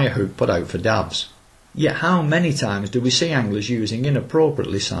fine wire hook put out for dabs. Yet how many times do we see anglers using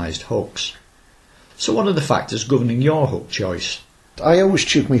inappropriately sized hooks? So what are the factors governing your hook choice? I always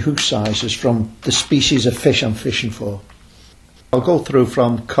choose my hook sizes from the species of fish I'm fishing for. I'll go through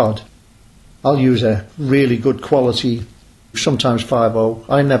from cod. I'll use a really good quality, sometimes 5.0.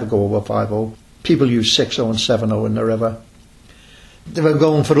 I never go over 5.0. People use 6.0 and 7.0 in the river. If I'm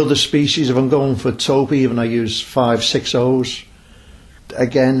going for other species, if I'm going for taupe, even I use 5, 6.0s.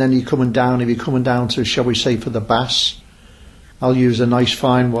 Again, then if you're coming down to, shall we say, for the bass, I'll use a nice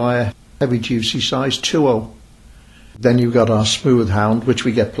fine wire, heavy juicy size 2.0. Then you've got our smooth hound, which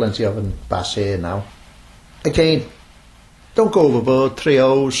we get plenty of in bass here now. Again, don't go overboard.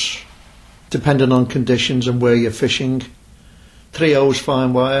 3/0s, depending on conditions and where you're fishing. 3/0s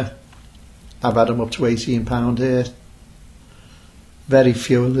fine wire. I've had them up to £18 here. Very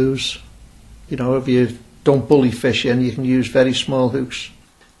few lose. You know, if you don't bully fish in, you can use very small hooks.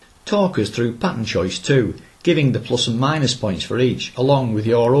 Talk us through pattern choice too, giving the plus and minus points for each, along with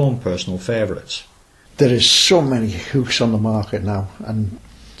your own personal favourites. There is so many hooks on the market now, and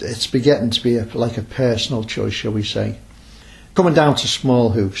it's beginning to be like a personal choice, shall we say. Coming down to small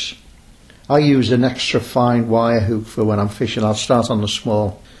hooks, I use an extra fine wire hook for when I'm fishing. I'll start on the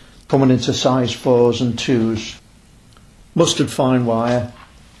small, coming into size 4s and 2s. Mustard fine wire,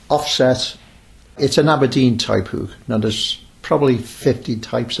 offset. It's an Aberdeen type hook. Now there's probably 50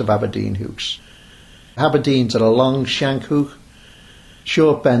 types of Aberdeen hooks. Aberdeens are a long shank hook,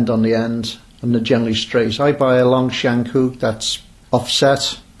 short bend on the end, and they're generally straight. I buy a long shank hook that's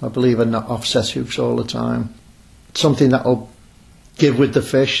offset. I believe in offset hooks all the time. Something that'll give with the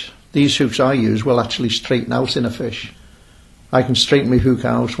fish. These hooks I use will actually straighten out in a fish. I can straighten my hook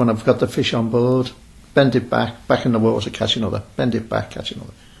out when I've got the fish on board, bend it back in the water, catch another, bend it back, catch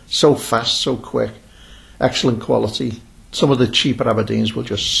another. So fast, so quick, excellent quality. Some of the cheaper Aberdeens will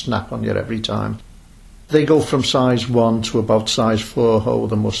just snap on you every time. They go from size 1 to about size 4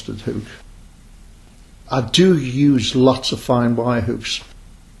 with a mustard hook. I do use lots of fine wire hooks.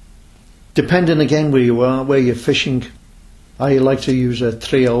 Depending again where you are, where you're fishing, I like to use a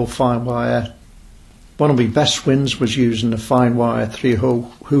 3/0 fine wire. One of my best wins was using a fine wire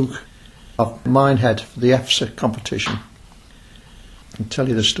 3/0 hook of Minehead for the EFSA competition. I can tell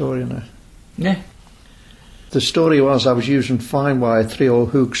you the story now. Yeah. The story was I was using fine wire 3/0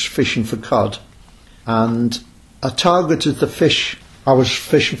 hooks fishing for cod, and I targeted the fish I was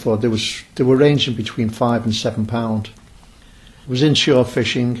fishing for. They were ranging between £5 and £7. I was inshore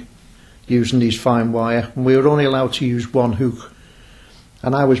fishing using these fine wire, and we were only allowed to use one hook,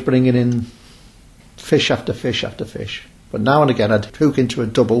 and I was bringing in fish after fish after fish. But now and again I'd hook into a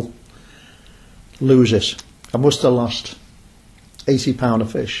double, lose it. I must have lost £80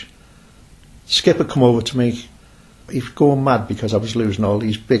 of fish. Skipper come over to me. He was going mad because I was losing all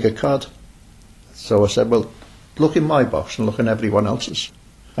these bigger cod. So I said, well, look in my box and look in everyone else's.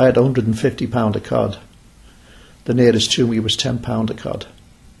 I had £150 of cod. The nearest to me was £10 of cod.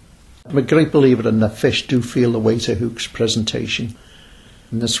 I'm a great believer in that fish do feel the weight of hooks presentation.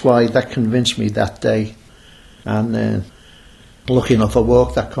 And that's why that convinced me that day. And lucky enough I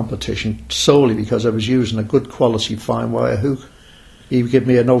walked that competition solely because I was using a good quality fine wire hook. He gave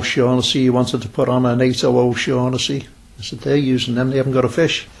me an O'Shaughnessy. He wanted to put on an 8/0 O'Shaughnessy. I said, they're using them, they haven't got a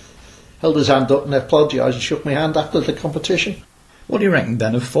fish. Held his hand up and apologised and shook my hand after the competition. What do you reckon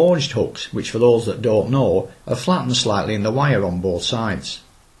then of forged hooks, which for those that don't know, are flattened slightly in the wire on both sides?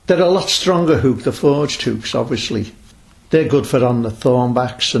 They're a lot stronger hook, the forged hooks, obviously. They're good for on the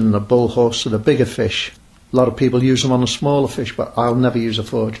thornbacks and the bullhorse and the bigger fish. A lot of people use them on the smaller fish, but I'll never use a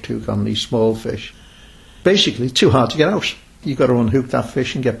forged hook on these small fish. Basically, too hard to get out. You've got to unhook that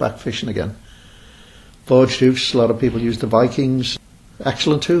fish and get back fishing again. Forged hooks, a lot of people use the Vikings.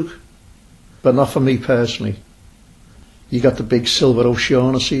 Excellent hook, but not for me personally. You got the big silver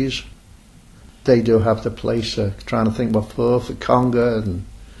O'Shaughnessy's. They do have the place. Trying to think what for conger and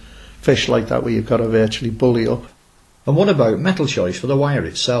fish like that where you've got to virtually bully up. And what about metal choice for the wire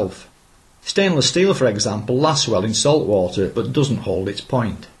itself? Stainless steel, for example, lasts well in salt water but doesn't hold its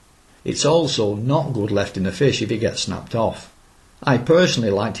point. It's also not good left in the fish if it gets snapped off. I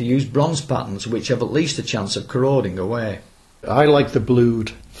personally like to use bronze patterns which have at least a chance of corroding away. I like the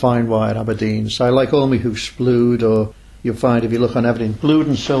blued fine wire Aberdeens. I like all my hooks blued, or you'll find if you look on everything, blued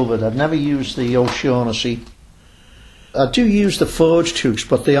and silvered. I've never used the O'Shaughnessy. I do use the forged hooks,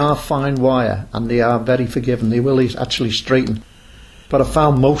 but they are fine wire and they are very forgiving. They will actually straighten. But I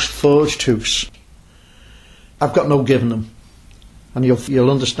found most forged hooks, I've got no give in them. And you'll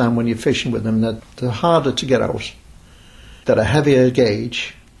understand when you're fishing with them that they're harder to get out. They're a heavier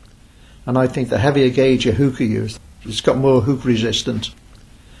gauge, and I think the heavier gauge a hooker used, it's got more hook resistant.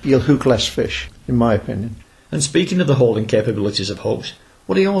 You'll hook less fish, in my opinion. And speaking of the holding capabilities of hooks,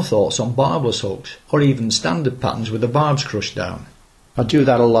 what are your thoughts on barbless hooks, or even standard patterns with the barbs crushed down? I do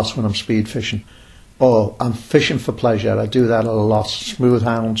that a lot when I'm speed fishing. Or I'm fishing for pleasure, I do that a lot. Smooth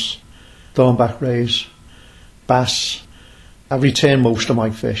hounds, thornback rays, bass. I retain most of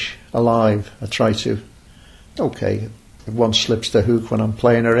my fish alive, I try to. Okay, if one slips the hook when I'm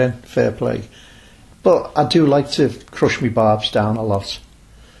playing her in, fair play. But I do like to crush my barbs down a lot.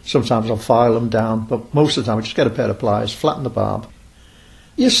 Sometimes I'll file them down, but most of the time I just get a pair of pliers, flatten the barb.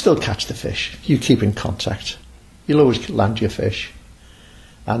 You still catch the fish, you keep in contact. you'll always land your fish.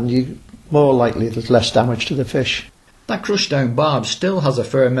 And you're more likely there's less damage to the fish. That crushed down barb still has a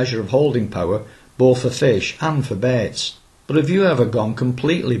fair measure of holding power, both for fish and for baits. But have you ever gone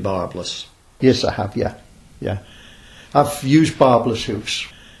completely barbless? Yes, I have, yeah. I've used barbless hooks.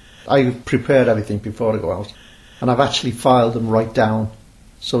 I prepared everything before I go out, and I've actually filed them right down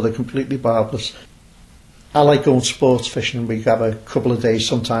so they're completely barbless. I like going sports fishing, and we have a couple of days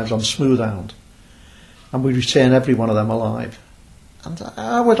sometimes on smooth hound, and we return every one of them alive. And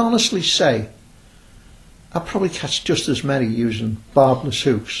I would honestly say I probably catch just as many using barbless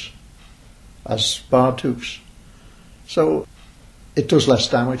hooks as barbed hooks. So it does less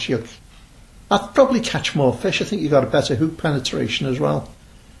damage. I'd probably catch more fish. I think you've got a better hook penetration as well.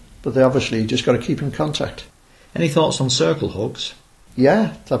 But they obviously just got to keep in contact. Any thoughts on circle hooks?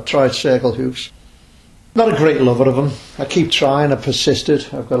 Yeah, I've tried circle hooks. Not a great lover of them. I keep trying, I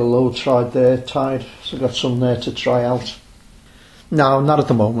persisted. I've got a load tried there, tied, so I've got some there to try out. No, not at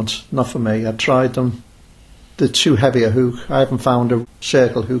the moment. Not for me. I've tried them. They're too heavy a hook. I haven't found a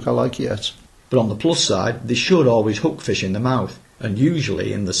circle hook I like yet. But on the plus side, they should always hook fish in the mouth, and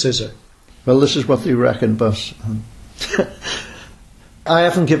usually in the scissor. Well, this is what they reckon, but I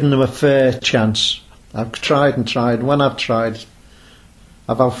haven't given them a fair chance. I've tried and tried. When I've tried,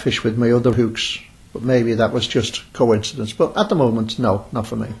 I've outfished with my other hooks, but maybe that was just coincidence. But at the moment, no, not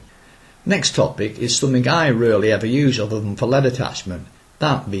for me. Next topic is something I rarely ever use other than for lead attachment,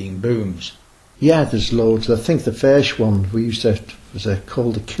 that being booms. Yeah, there's loads. I think the first one we used to was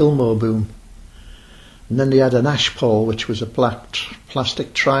called a Kilmore boom. And then they had an ash pole, which was a black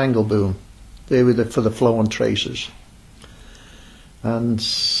plastic triangle boom. They were for the flow and traces. And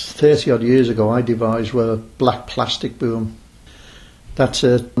 30 odd years ago I devised a black plastic boom. That's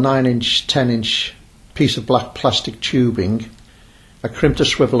a 9-inch, 10-inch piece of black plastic tubing. I crimped a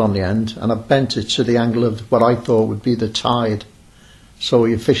swivel on the end and I bent it to the angle of what I thought would be the tide. So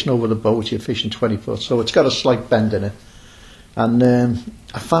you're fishing over the boat, you're fishing 20 foot, so it's got a slight bend in it. And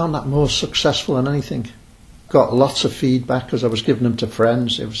I found that more successful than anything. Got lots of feedback because I was giving them to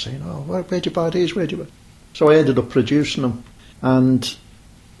friends. They were saying, oh, where'd you buy these, where'd you buy? So I ended up producing them and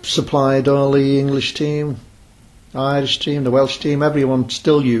supplied all the English team, Irish team, the Welsh team. Everyone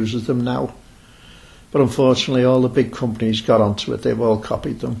still uses them now. But unfortunately all the big companies got onto it. They've all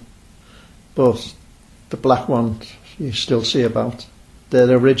copied them. But the black ones you still see about. They're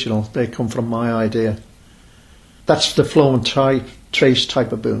the original. They come from my idea. That's the flow and trace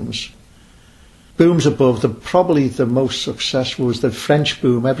type of booms. Booms above, probably the most successful was the French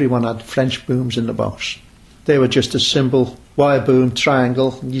boom. Everyone had French booms in the box. They were just a simple wire boom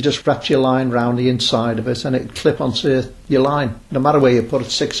triangle. You just wrapped your line round the inside of it and it'd clip onto your line. No matter where you put it,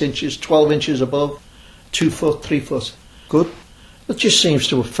 6 inches, 12 inches above, 2 foot, 3 foot. Good. It just seems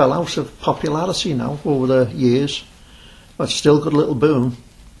to have fell out of popularity now over the years. But it's still a good little boom.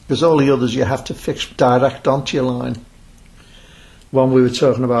 Because all the others you have to fix direct onto your line. One we were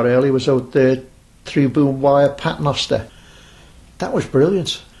talking about earlier was out there, 3-boom wire paternoster. That was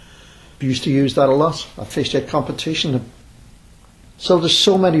brilliant. I used to use that a lot. I fished at competition. So there's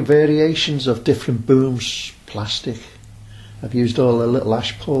so many variations of different booms. Plastic. I've used all the little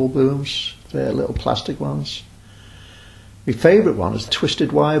ash pole booms. They're little plastic ones. My favourite one is the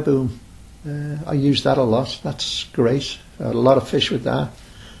twisted wire boom. I use that a lot. That's great. I had a lot of fish with that.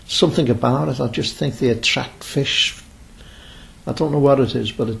 Something about it, I just think they attract fish. I don't know what it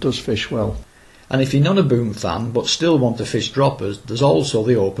is, but it does fish well. And if you're not a boom fan but still want to fish droppers, there's also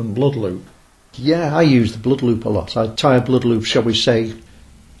the open blood loop. Yeah, I use the blood loop a lot. I tie a blood loop, shall we say,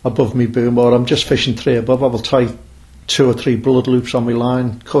 above me boom, or I'm just fishing 3 above. I will tie 2 or 3 blood loops on my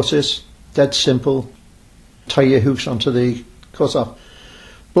line, cut it, dead simple, tie your hooks onto the cut off.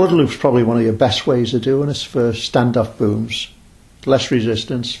 Blood loop's probably one of your best ways of doing it for standoff booms. Less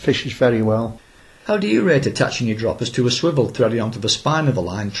resistance, fishes very well. How do you rate attaching your droppers to a swivel threaded onto the spine of the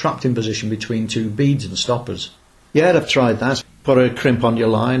line, trapped in position between 2 beads and stoppers? Yeah, I've tried that. Put a crimp on your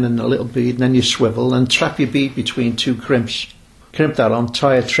line and a little bead, and then you swivel and trap your bead between 2 crimps. Crimp that on,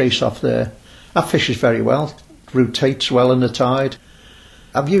 tie a trace off there. That fishes very well. Rotates well in the tide.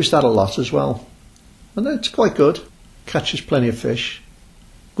 I've used that a lot as well. And it's quite good. Catches plenty of fish.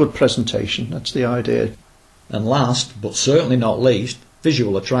 Good presentation, that's the idea. And last, but certainly not least,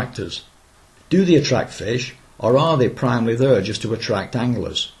 visual attractors. Do they attract fish, or are they primarily there just to attract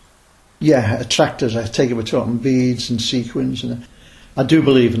anglers? Yeah, attractors, I take it we're talking beads and sequins. And I do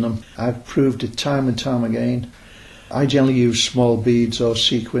believe in them. I've proved it time and time again. I generally use small beads or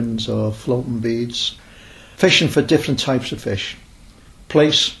sequins or floating beads. Fishing for different types of fish.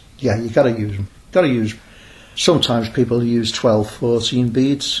 Place, yeah, you got to use them. Got to use. Sometimes people use 12, 14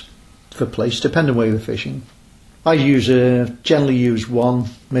 beads for place, depending where you're fishing. I generally use one,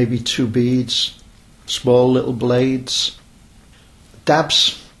 maybe two beads, small little blades.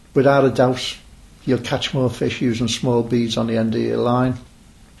 Dabs, without a doubt, you'll catch more fish using small beads on the end of your line.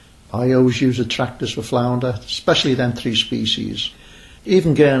 I always use attractors for flounder, especially them three species.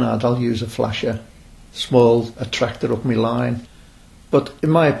 Even Gurnard, I'll use a flasher, small attractor up my line. But in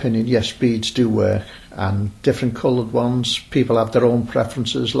my opinion, yes, beads do work, and different coloured ones. People have their own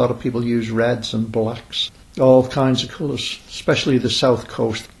preferences. A lot of people use reds and blacks, all kinds of colours, especially the south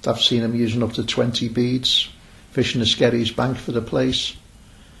coast. I've seen them using up to 20 beads, fishing the Skerries Bank for the place.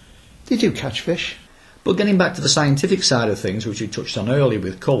 They do catch fish. But getting back to the scientific side of things, which we touched on earlier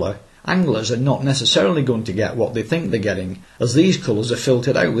with colour, anglers are not necessarily going to get what they think they're getting, as these colours are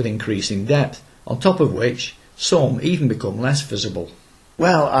filtered out with increasing depth, on top of which some even become less visible.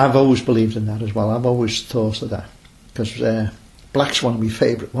 Well, I've always believed in that as well. I've always thought of that, because black's one of my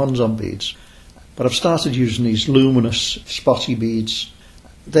favourite ones on beads. But I've started using these luminous spotty beads.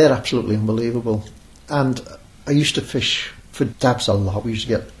 They're absolutely unbelievable. And I used to fish for dabs a lot. We used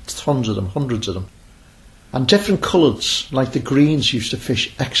to get tons of them, hundreds of them. And different colours, like the greens, used to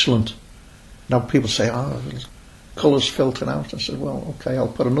fish excellent. Now people say, oh, colours filter out. I said, well, okay, I'll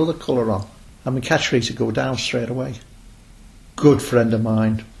put another colour on. And my catch rate would go down straight away. Good friend of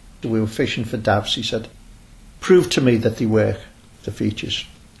mine, we were fishing for dabs, he said, prove to me that they work, the features.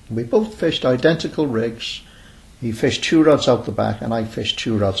 And we both fished identical rigs. He fished 2 rods out the back and I fished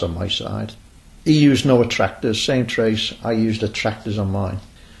 2 rods on my side. He used no attractors, same trace, I used attractors on mine.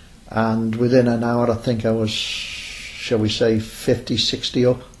 And within an hour I think I was, shall we say, 50, 60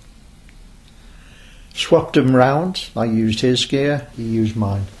 up. Swapped him round, I used his gear, he used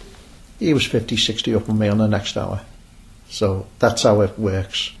mine. He was 50, 60 up on me on the next hour. So that's how it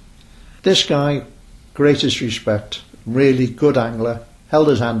works. This guy, greatest respect, really good angler, held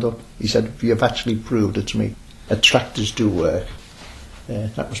his hand up. He said, you've actually proved it to me. Attractors do work.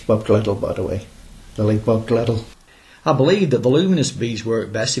 That was Bob Gledall, by the way. The late Bob Gledall. I believe that the luminous beads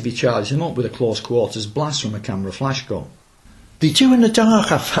work best if you charge them up with a close quarters blast from a camera flash gun. They do in the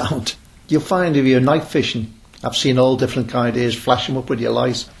dark, I've found. You'll find if you're night fishing, I've seen all different ideas, flash them up with your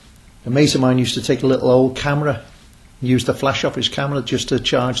light. A mate of mine used to take a little old camera, use the flash off his camera just to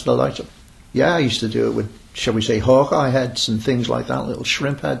charge the light up. Yeah, I used to do it with, shall we say, hawkeye heads and things like that, little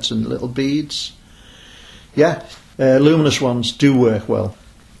shrimp heads and little beads. Yeah, luminous ones do work well,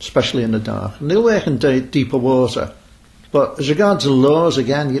 especially in the dark. And they'll work in deeper water. But as regards to lures,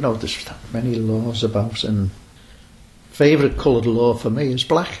 again, there's many lures about, and favourite coloured lure for me is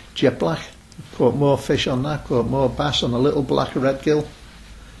black, jet black. Caught more fish on that, caught more bass on a little black redgill.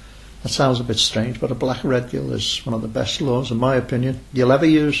 That sounds a bit strange, but a black redgill is one of the best lures, in my opinion, you'll ever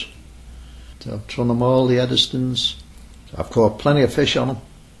use. I've done them all, the Eddystons. I've caught plenty of fish on them,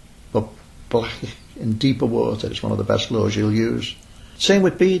 but black in deeper water is one of the best lures you'll use. Same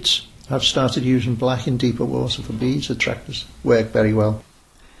with beads. I've started using black in deeper water for beads. Attractors work very well.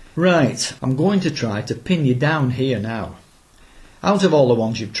 Right, I'm going to try to pin you down here now. Out of all the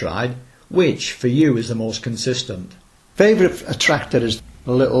ones you've tried, which for you is the most consistent? Favourite attractor is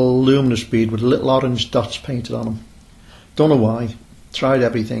a little luminous bead with little orange dots painted on them. Don't know why. Tried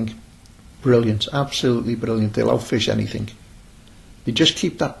everything. Brilliant, absolutely brilliant. They'll outfish anything. You just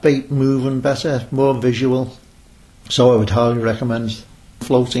keep that bait moving better, more visual. So I would highly recommend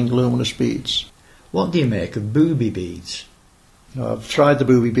floating luminous beads. What do you make of booby beads? I've tried the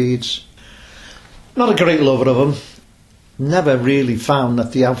booby beads. Not a great lover of them. Never really found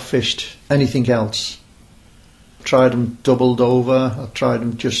that they outfished anything else. Tried them doubled over. I've tried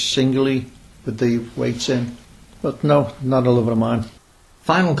them just singly with the weights in. But no, not a lover of mine.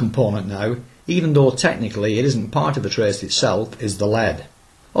 Final component now, even though technically it isn't part of the trace itself, is the lead.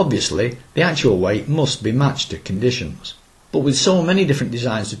 Obviously, the actual weight must be matched to conditions. But with so many different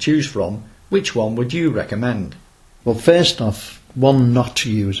designs to choose from, which one would you recommend? Well, first off, one not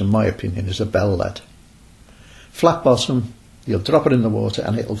to use, in my opinion, is a bell lead. Flat bottom, you'll drop it in the water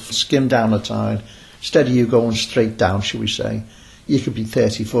and it'll skim down the tide. Instead of you going straight down, shall we say, you could be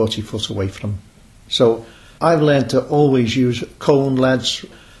 30, 40 foot away from them. So I've learned to always use cone leads.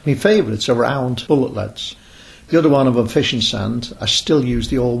 My favourites are round bullet leads. The other one of a fishing sand, I still use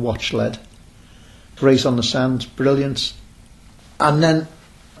the old watch lead. Great on the sand, brilliant. And then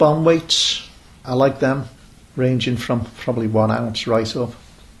bomb weights, I like them, ranging from probably 1 ounce right up.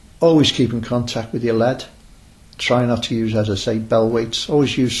 Always keep in contact with your lead. Try not to use, as I say, bell weights.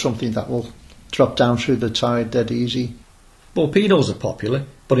 Always use something that will drop down through the tide dead easy. Torpedoes are popular,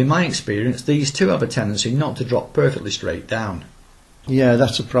 but in my experience these too have a tendency not to drop perfectly straight down. Yeah,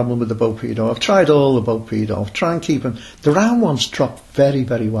 that's a problem with the Bopedo. I've tried all the Bopedo. Try and keep them. The round ones drop very,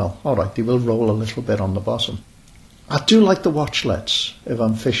 very well. Alright, they will roll a little bit on the bottom. I do like the watchlets. If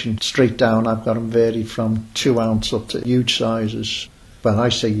I'm fishing straight down, I've got them varied from 2 ounce up to huge sizes. When I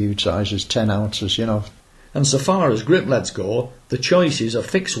say huge sizes, 10 ounces, you know. And so far as griplets go, the choices are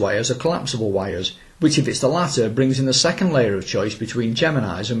fixed wires or collapsible wires, which if it's the latter brings in a second layer of choice between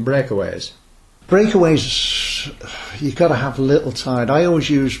Geminis and breakaways. Breakaways, you've got to have little tide. I always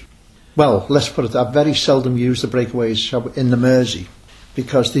use, well, let's put it, I very seldom use the breakaways in the Mersey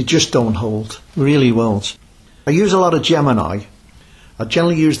because they just don't hold, really won't. I use a lot of Gemini. I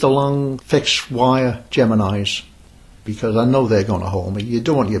generally use the long fixed wire Geminis because I know they're going to hold me. You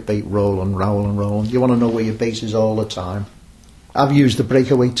don't want your bait rolling. You want to know where your bait is all the time. I've used the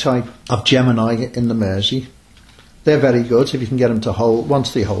breakaway type of Gemini in the Mersey. They're very good if you can get them to hold.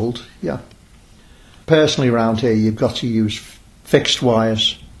 Once they hold, yeah. Personally around here you've got to use fixed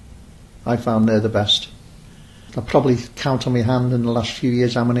wires. I found they're the best. I probably count on my hand in the last few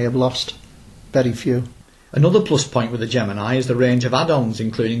years how many I've lost. Very few. Another plus point with the Gemini is the range of add-ons,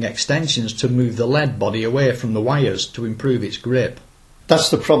 including extensions to move the lead body away from the wires to improve its grip. That's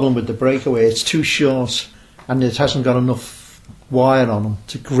the problem with the breakaway. It's too short and it hasn't got enough wire on them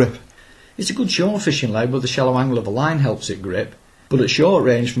to grip. It's a good shore fishing lead, but the shallow angle of a line helps it grip. But at short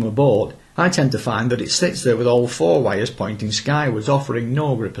range from a boat, I tend to find that it sits there with all 4 wires pointing skywards, offering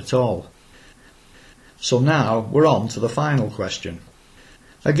no grip at all. So now we're on to the final question.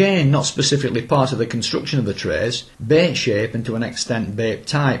 Again, not specifically part of the construction of the trace, bait shape and to an extent bait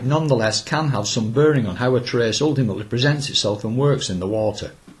type nonetheless can have some bearing on how a trace ultimately presents itself and works in the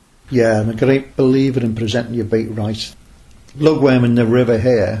water. Yeah, I'm a great believer in presenting your bait right. Lugworm in the river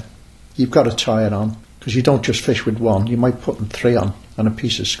here, you've got to tie it on because you don't just fish with one, you might put them 3 on and a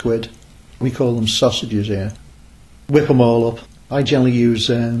piece of squid. We call them sausages here. Whip them all up. I generally use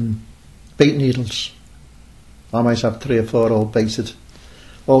bait needles. I might have 3 or 4 all baited,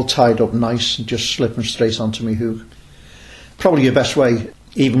 all tied up nice and just slipping straight onto my hook. Probably your best way,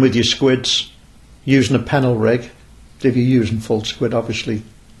 even with your squids, using a pennel rig, if you're using full squid obviously.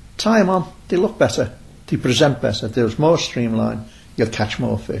 Tie them on, they look better, they present better, there's more streamline, you'll catch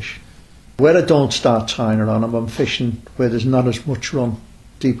more fish. Where I don't start tying it on them, I'm fishing where there's not as much run,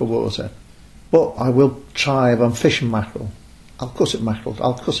 deeper water. But I will try, if I'm fishing mackerel, I'll cut it mackerel,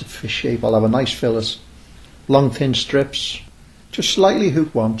 I'll cut it fish shape, I'll have a nice fillet, long thin strips, just slightly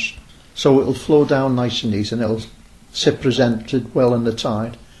hook once, so it'll flow down nice and neat and it'll sit presented well in the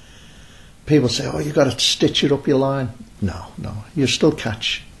tide. People say, oh, you've got to stitch it up your line. No, you'll still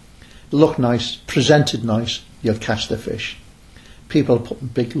catch. Look nice, presented nice, you'll catch the fish. People are putting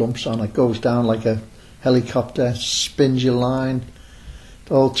big lumps on, it goes down like a helicopter, spins your line,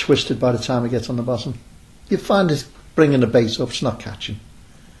 all twisted by the time it gets on the bottom. You find it bringing the bait up, it's not catching.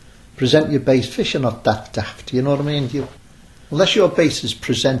 Present your bait, fish are not that daft, you know what I mean? Unless your bait is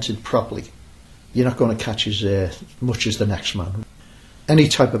presented properly, you're not going to catch as much as the next man. Any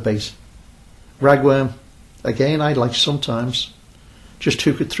type of bait. Ragworm, again, I like sometimes just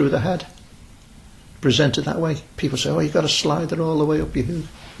hook it through the head. Present it that way. People say, oh, you've got to slide it all the way up your hook.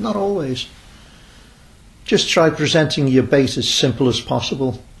 Not always. Just try presenting your bait as simple as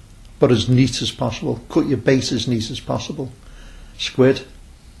possible, but as neat as possible. Cut your bait as neat as possible. Squid,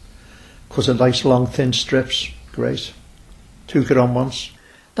 cut a nice long thin strips, great. Hook it on once.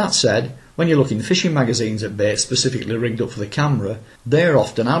 That said, when you look in fishing magazines at baits specifically rigged up for the camera, they're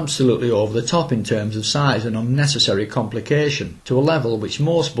often absolutely over the top in terms of size and unnecessary complication, to a level which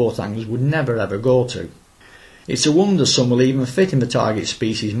most boat anglers would never ever go to. It's a wonder some will even fit in the target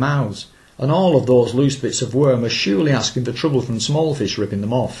species' mouths, and all of those loose bits of worm are surely asking for trouble from small fish ripping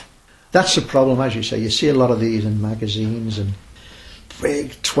them off. That's the problem, as you say. You see a lot of these in magazines and big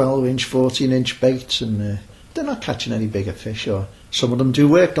 12-inch, 14-inch baits, and they're not catching any bigger fish, or some of them do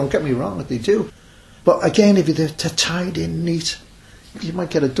work, don't get me wrong, they do. But again, if they're tied in neat, you might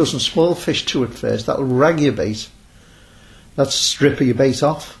get a dozen small fish to it first, that'll rag your bait. That's strip your bait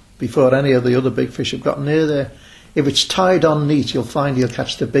off before any of the other big fish have gotten near there. If it's tied on neat, you'll find you'll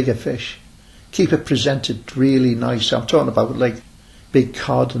catch the bigger fish. Keep it presented really nice. I'm talking about like big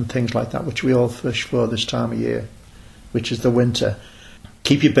cod and things like that, which we all fish for this time of year, which is the winter.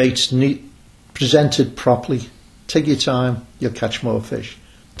 Keep your baits neat, presented properly. Take your time, you'll catch more fish.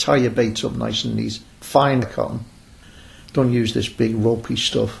 Tie your baits up nice and neat. Fine cotton. Don't use this big ropey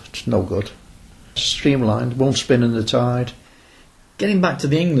stuff, it's no good. Streamlined, won't spin in the tide. Getting back to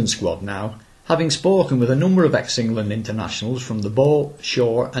the England squad now, having spoken with a number of ex-England internationals from the boat,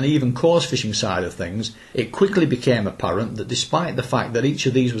 shore and even coast fishing side of things, it quickly became apparent that despite the fact that each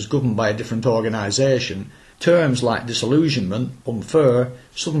of these was governed by a different organisation, terms like disillusionment, unfair,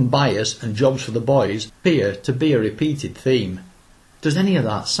 southern bias and jobs for the boys appear to be a repeated theme. Does any of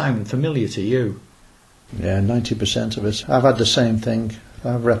that sound familiar to you? Yeah, 90% of it. I've had the same thing.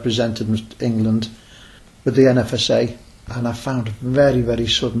 I've represented England with the NFSA, and I found it very, very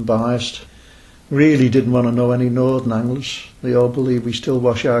sudden biased. Really didn't want to know any northern anglers. They all believe we still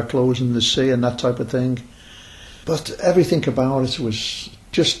wash our clothes in the sea and that type of thing. But everything about it was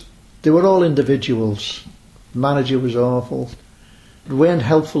just, they were all individuals. The manager was awful. They weren't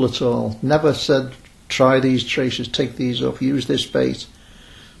helpful at all. Never said, try these traces, take these up, use this bait.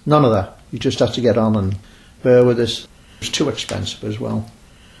 None of that. You just have to get on and bear with this. It was too expensive as well.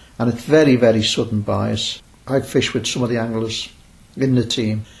 And it's very, very sudden bias. I fished with some of the anglers in the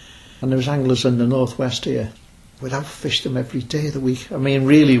team, and there was anglers in the northwest here. We'd outfish them every day of the week. I mean,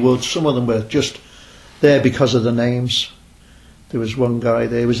 really would. Some of them were just there because of the names. There was one guy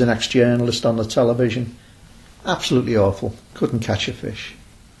there, he was an ex-journalist on the television. Absolutely awful. Couldn't catch a fish.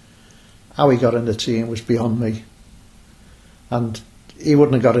 How he got in the team was beyond me. And he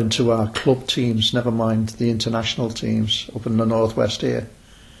wouldn't have got into our club teams, never mind the international teams up in the northwest here.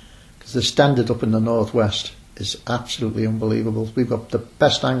 Because the standard up in the northwest is absolutely unbelievable. We've got the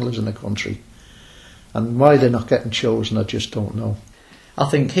best anglers in the country. And why they're not getting chosen, I just don't know. I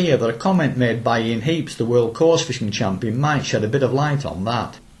think here that a comment made by Ian Heaps, the world coarse fishing champion, might shed a bit of light on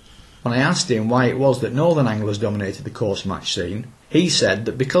that. When I asked him why it was that northern anglers dominated the coarse match scene, he said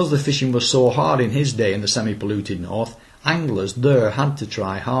that because the fishing was so hard in his day in the semi-polluted north, anglers there had to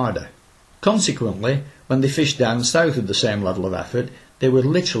try harder. Consequently, when they fished down south with the same level of effort, they would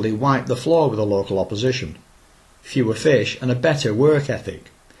literally wipe the floor with the local opposition. Fewer fish and a better work ethic.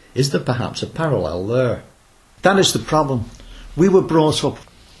 Is there perhaps a parallel there? That is the problem. We were brought up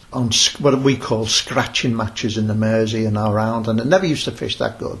on what we call scratching matches in the Mersey and around, and it never used to fish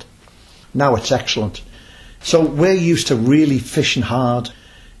that good. Now it's excellent. So we're used to really fishing hard.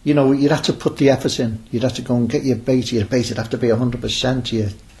 You know, you'd have to put the effort in. You'd have to go and get your bait. Your bait would have to be 100%. Your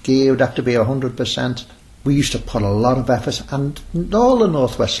gear would have to be 100%. We used to put a lot of effort, and all the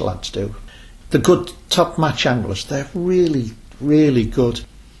Northwest lads do. The good top match anglers, they're really, really good.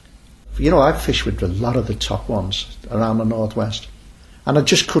 You know, I've fished with a lot of the top ones around the Northwest, and I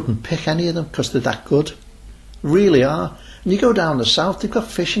just couldn't pick any of them because they're that good. Really are. And you go down the south, they've got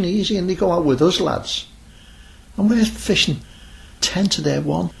fishing easy, and they go out with us lads. And we're fishing 10 to their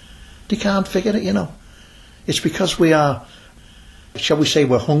 1. They can't figure it, you know. It's because we are, shall we say,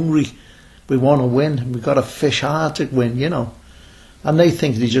 we're hungry. We want to win, and we've got to fish hard to win, you know. And they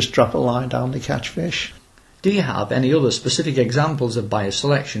think they just drop a line down, they catch fish. Do you have any other specific examples of bias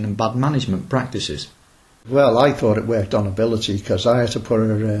selection and bad management practices? Well, I thought it worked on ability because I had to put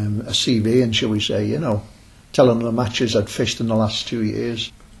a CV in, shall we say, you know, telling them the matches I'd fished in the last 2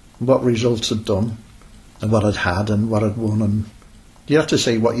 years, what results I'd done, and what I'd had, and what I'd won. And you have to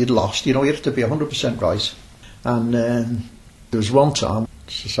say what you'd lost, you know, you have to be 100% right. And there was one time,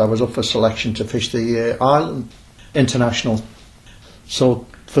 I was up for selection to fish the Ireland International. So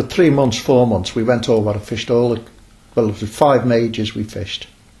for 3 months, 4 months, we went over and fished all the, well, it was 5 majors we fished.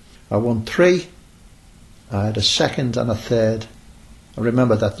 I won 3, I had a second and a third. I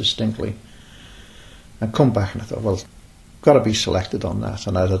remember that distinctly. I come back and I thought, well, got to be selected on that.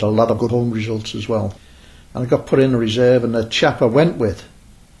 And I had a lot of good home results as well. And I got put in a reserve, and the chap I went with,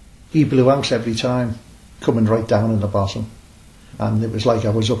 he blew out every time, coming right down in the bottom. And it was like I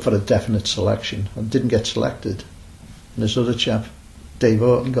was up for a definite selection and didn't get selected. And this other chap, Dave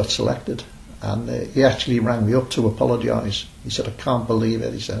Orton, got selected, and he actually rang me up to apologise. He said, I can't believe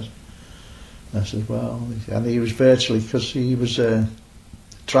it, he said. And I said, well, and he was virtually, because he was a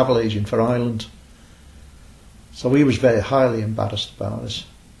travel agent for Ireland, so he was very highly embarrassed about it.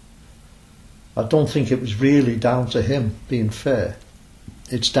 I don't think it was really down to him being fair.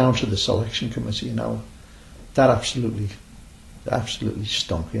 It's down to the selection committee, you know. That absolutely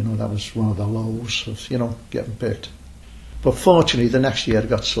stunk, you know. That was one of the lows of, you know, getting picked. But fortunately, the next year I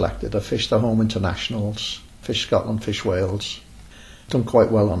got selected. I fished the home internationals, fished Scotland, fished Wales. Done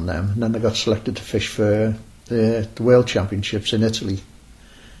quite well on them. And then I got selected to fish for the World Championships in Italy,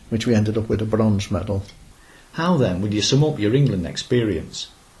 which we ended up with a bronze medal. How then would you sum up your England experience?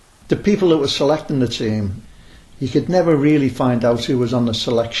 The people that were selecting the team, you could never really find out who was on the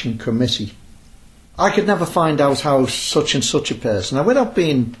selection committee. I could never find out how such and such a person, now without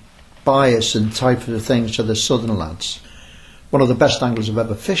being biased and type of things to the southern lads, one of the best anglers I've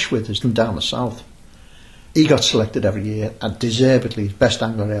ever fished with is from down the south. He got selected every year, and deservedly best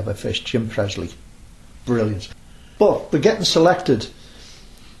angler I ever fished, Jim Presley. Brilliant. But getting selected,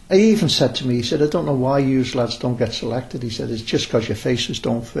 he even said to me, he said, I don't know why you lads don't get selected. He said, it's just because your faces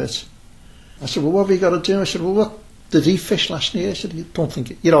don't fit. I said, well, what have you got to do? I said, well, what did he fish last year? I said, you don't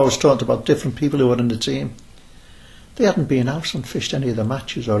think, you know, I was talking about different people who were in the team. They hadn't been out and fished any of the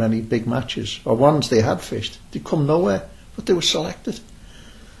matches or any big matches, or ones they had fished. They'd come nowhere, but they were selected.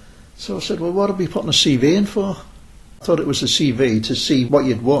 So I said, well, what are we putting a CV in for? I thought it was a CV to see what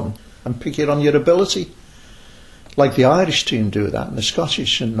you'd won and pick it on your ability. Like the Irish team do that, and the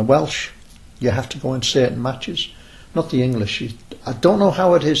Scottish and the Welsh. You have to go in certain matches. Not the English. I don't know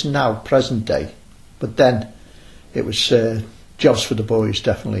how it is now, present day, but then it was jobs for the boys,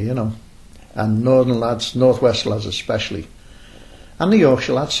 definitely, you know. And northern lads, northwest lads especially. And the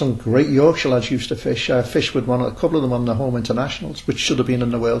Yorkshire lads, some great Yorkshire lads used to fish. I fished with a couple of them on the home internationals, which should have been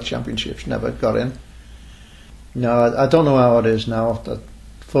in the World Championships, never got in. No, I don't know how it is now.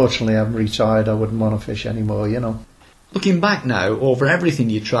 Fortunately, I'm retired, I wouldn't want to fish anymore, you know. Looking back now, over everything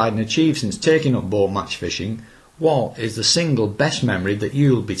you've tried and achieved since taking up boat match fishing, what is the single best memory that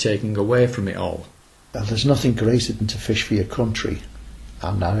you'll be taking away from it all? Well, there's nothing greater than to fish for your country,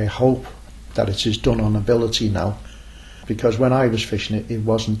 and I hope that it is done on ability now, because when I was fishing it, it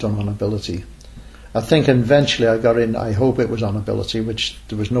wasn't done on ability. I think eventually I got in, I hope it was on ability, which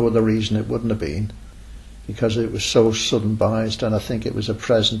there was no other reason it wouldn't have been, because it was so sudden biased, and I think it was a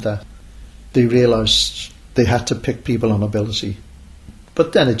present that they realised they had to pick people on ability.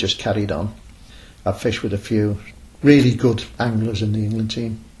 But then it just carried on. I fished with a few really good anglers in the England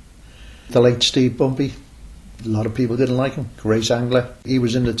team. The late Steve Bumby, a lot of people didn't like him, great angler. He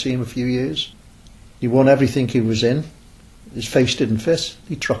was in the team a few years. He won everything he was in. His face didn't fit,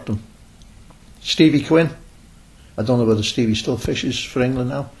 he trucked him. Stevie Quinn, I don't know whether Stevie still fishes for England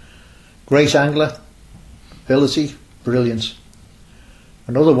now. Great angler, ability, brilliant.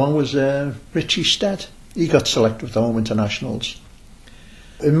 Another one was Richie Stead. He got selected with the home internationals.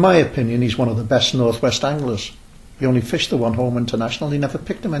 In my opinion, he's one of the best northwest anglers. He only fished the one home international, he never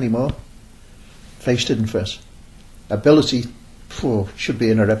picked him anymore. Face didn't fit. Ability, should be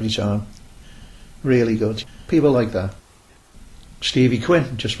in there every time. Really good. People like that. Stevie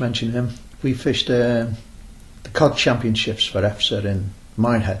Quinn, just mentioned him. We fished the Cod Championships for EFSA in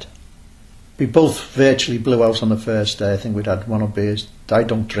Minehead. We both virtually blew out on the first day. I think we'd had one of beers. I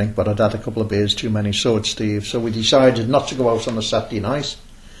don't drink, but I'd had a couple of beers too many, so had Steve. So we decided not to go out on the Saturday night,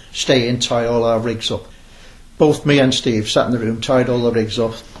 stay in, tie all our rigs up. Both me and Steve sat in the room, tied all the rigs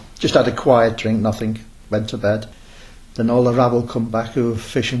up, just had a quiet drink, nothing, went to bed. Then all the rabble come back who were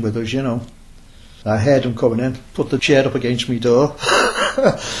fishing with us, you know. I heard them coming in, put the chair up against my door,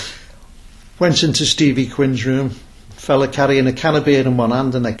 went into Stevie Quinn's room, fella carrying a can of beer in one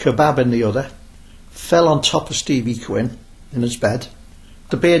hand and a kebab in the other, fell on top of Stevie Quinn in his bed,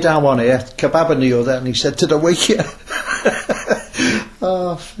 the beer down one ear, kebab in the other, and he said, "Did I wake you?"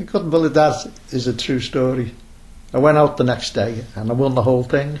 Oh, I couldn't believe that is a true story. I went out the next day and I won the whole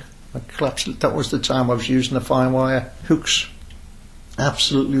thing. I collapsed. That was the time I was using the fine wire hooks.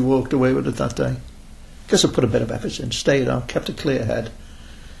 Absolutely walked away with it that day. Guess I put a bit of effort in, stayed on, kept a clear head.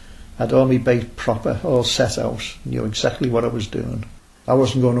 Had all my bait proper, all set out, knew exactly what I was doing. I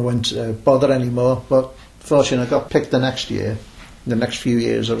wasn't going to bother anymore, but fortunately I got picked the next year. The next few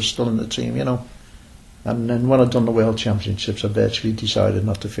years I was still in the team, you know. And then when I'd done the World Championships, I virtually decided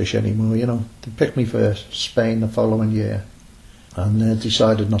not to fish anymore, you know. They picked me for Spain the following year, and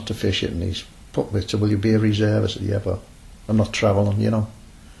decided not to fish it, and he's put me to, "Will you be a reserve?" I said, "Yeah, but I'm not travelling, you know."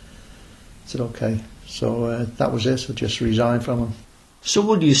 I said, "Okay." So that was it, I just resigned from him. So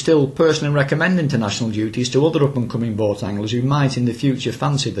would you still personally recommend international duties to other up-and-coming boat anglers who might in the future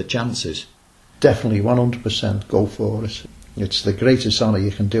fancy the chances? Definitely, 100% go for it. It's the greatest honour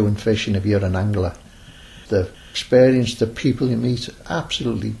you can do in fishing if you're an angler. The experience, the people you meet,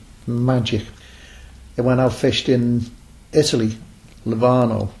 absolutely magic. When I fished in Italy,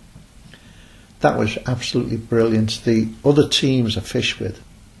 Livorno, that was absolutely brilliant. The other teams I fished with,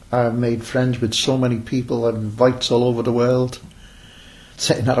 I've made friends with so many people, I've invites all over the world.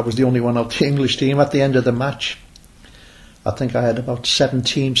 Saying that I was the only one out the English team at the end of the match, I think I had about 7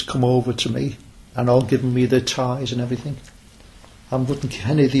 teams come over to me and all giving me their ties and everything. I wouldn't give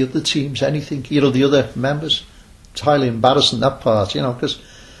any of the other teams anything, you know, the other members. It's highly embarrassing, that part, you know, because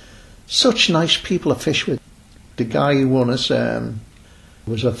such nice people to fish with. The guy who won us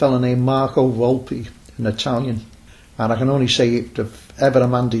was a fellow named Marco Volpi, an Italian. And I can only say, if ever a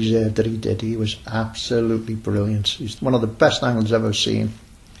man deserved that he did, he was absolutely brilliant. He's one of the best anglers I've ever seen.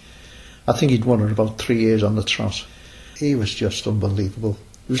 I think he'd won it about 3 years on the trot. He was just unbelievable.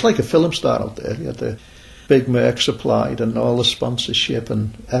 He was like a film star out there. He had the big Merc supplied and all the sponsorship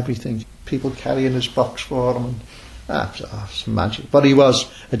and everything. People carrying his box for him. It's magic. But he was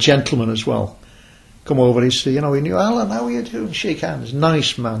a gentleman as well. Come over, he knew, "Alan, how are you doing?" Shake hands.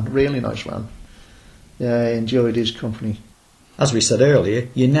 Nice man, really nice man. Yeah, I enjoyed his company. As we said earlier,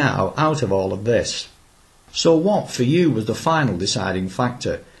 you're now out of all of this. So what, for you, was the final deciding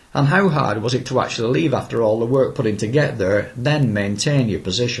factor? And how hard was it to actually leave after all the work put in to get there, then maintain your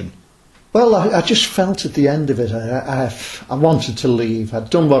position? Well, I just felt at the end of it, I wanted to leave. I'd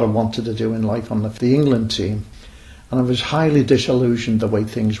done what I wanted to do in life on the England team, and I was highly disillusioned the way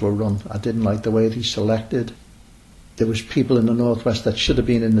things were run. I didn't like the way they selected. There was people in the Northwest that should have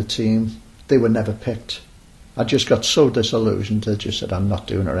been in the team. They were never picked. I just got so disillusioned, I just said, I'm not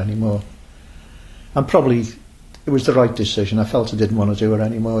doing it anymore. And probably it was the right decision. I felt I didn't want to do it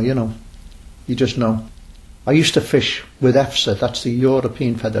anymore, you know. You just know. I used to fish with EFSA, that's the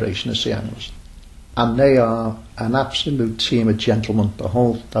European Federation of Sea Anglers. And they are an absolute team of gentlemen.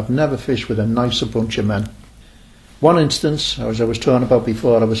 I've never fished with a nicer bunch of men. One instance, as I was talking about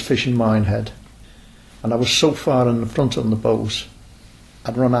before, I was fishing Minehead. And I was so far in the front on the boat,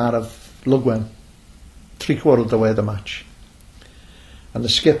 I'd run out of lugworm, 3/4 of the way of the match. And the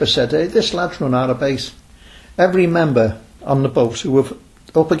skipper said, hey, this lad's run out of bait. Every member on the boat who were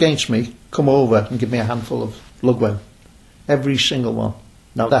up against me, come over and give me a handful of lugworm. Every single one.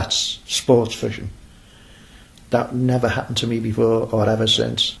 Now that's sports fishing. That never happened to me before or ever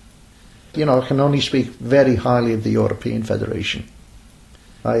since. You know, I can only speak very highly of the European Federation.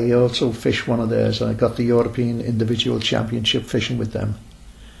 I also fished one of theirs, and I got the European Individual Championship fishing with them.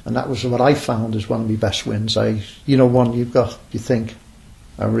 And that was what I found as one of my best wins. One you think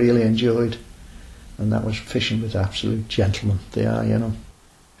I really enjoyed. And that was fishing with absolute gentlemen. They are, you know.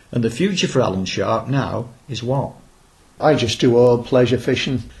 And the future for Alan Sharp now is what? I just do all pleasure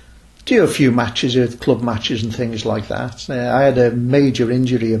fishing. Do a few matches, club matches and things like that. I had a major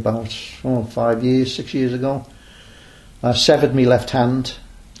injury about 6 years ago. I severed my left hand.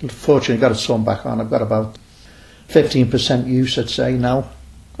 Fortunately, got it sewn back on. I've got about 15% use, I'd say, now.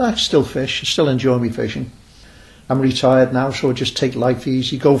 I still fish. I still enjoy me fishing. I'm retired now, so I just take life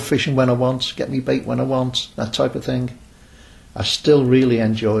easy, go fishing when I want, get me bait when I want, that type of thing. I still really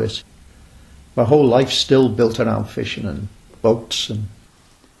enjoy it. My whole life's still built around fishing and boats.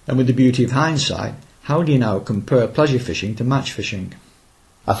 And with the beauty of hindsight, how do you now compare pleasure fishing to match fishing?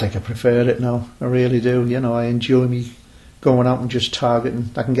 I think I prefer it now. I really do. You know, I enjoy me going out and just targeting.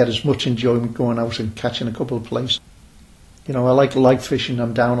 I can get as much enjoyment going out and catching a couple of places. You know, I like light fishing.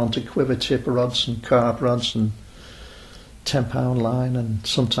 I'm down onto quiver tip rods and carp rods and 10-pound line and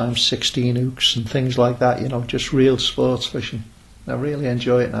sometimes 16 hooks and things like that, you know, just real sports fishing. I really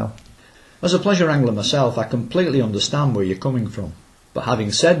enjoy it now. As a pleasure angler myself, I completely understand where you're coming from. But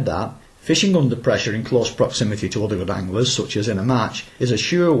having said that, fishing under pressure in close proximity to other good anglers, such as in a match, is a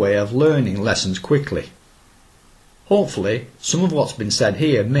sure way of learning lessons quickly. Hopefully, some of what's been said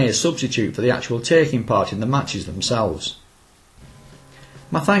here may substitute for the actual taking part in the matches themselves.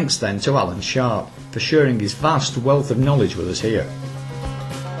 My thanks then to Alan Sharp for sharing his vast wealth of knowledge with us here.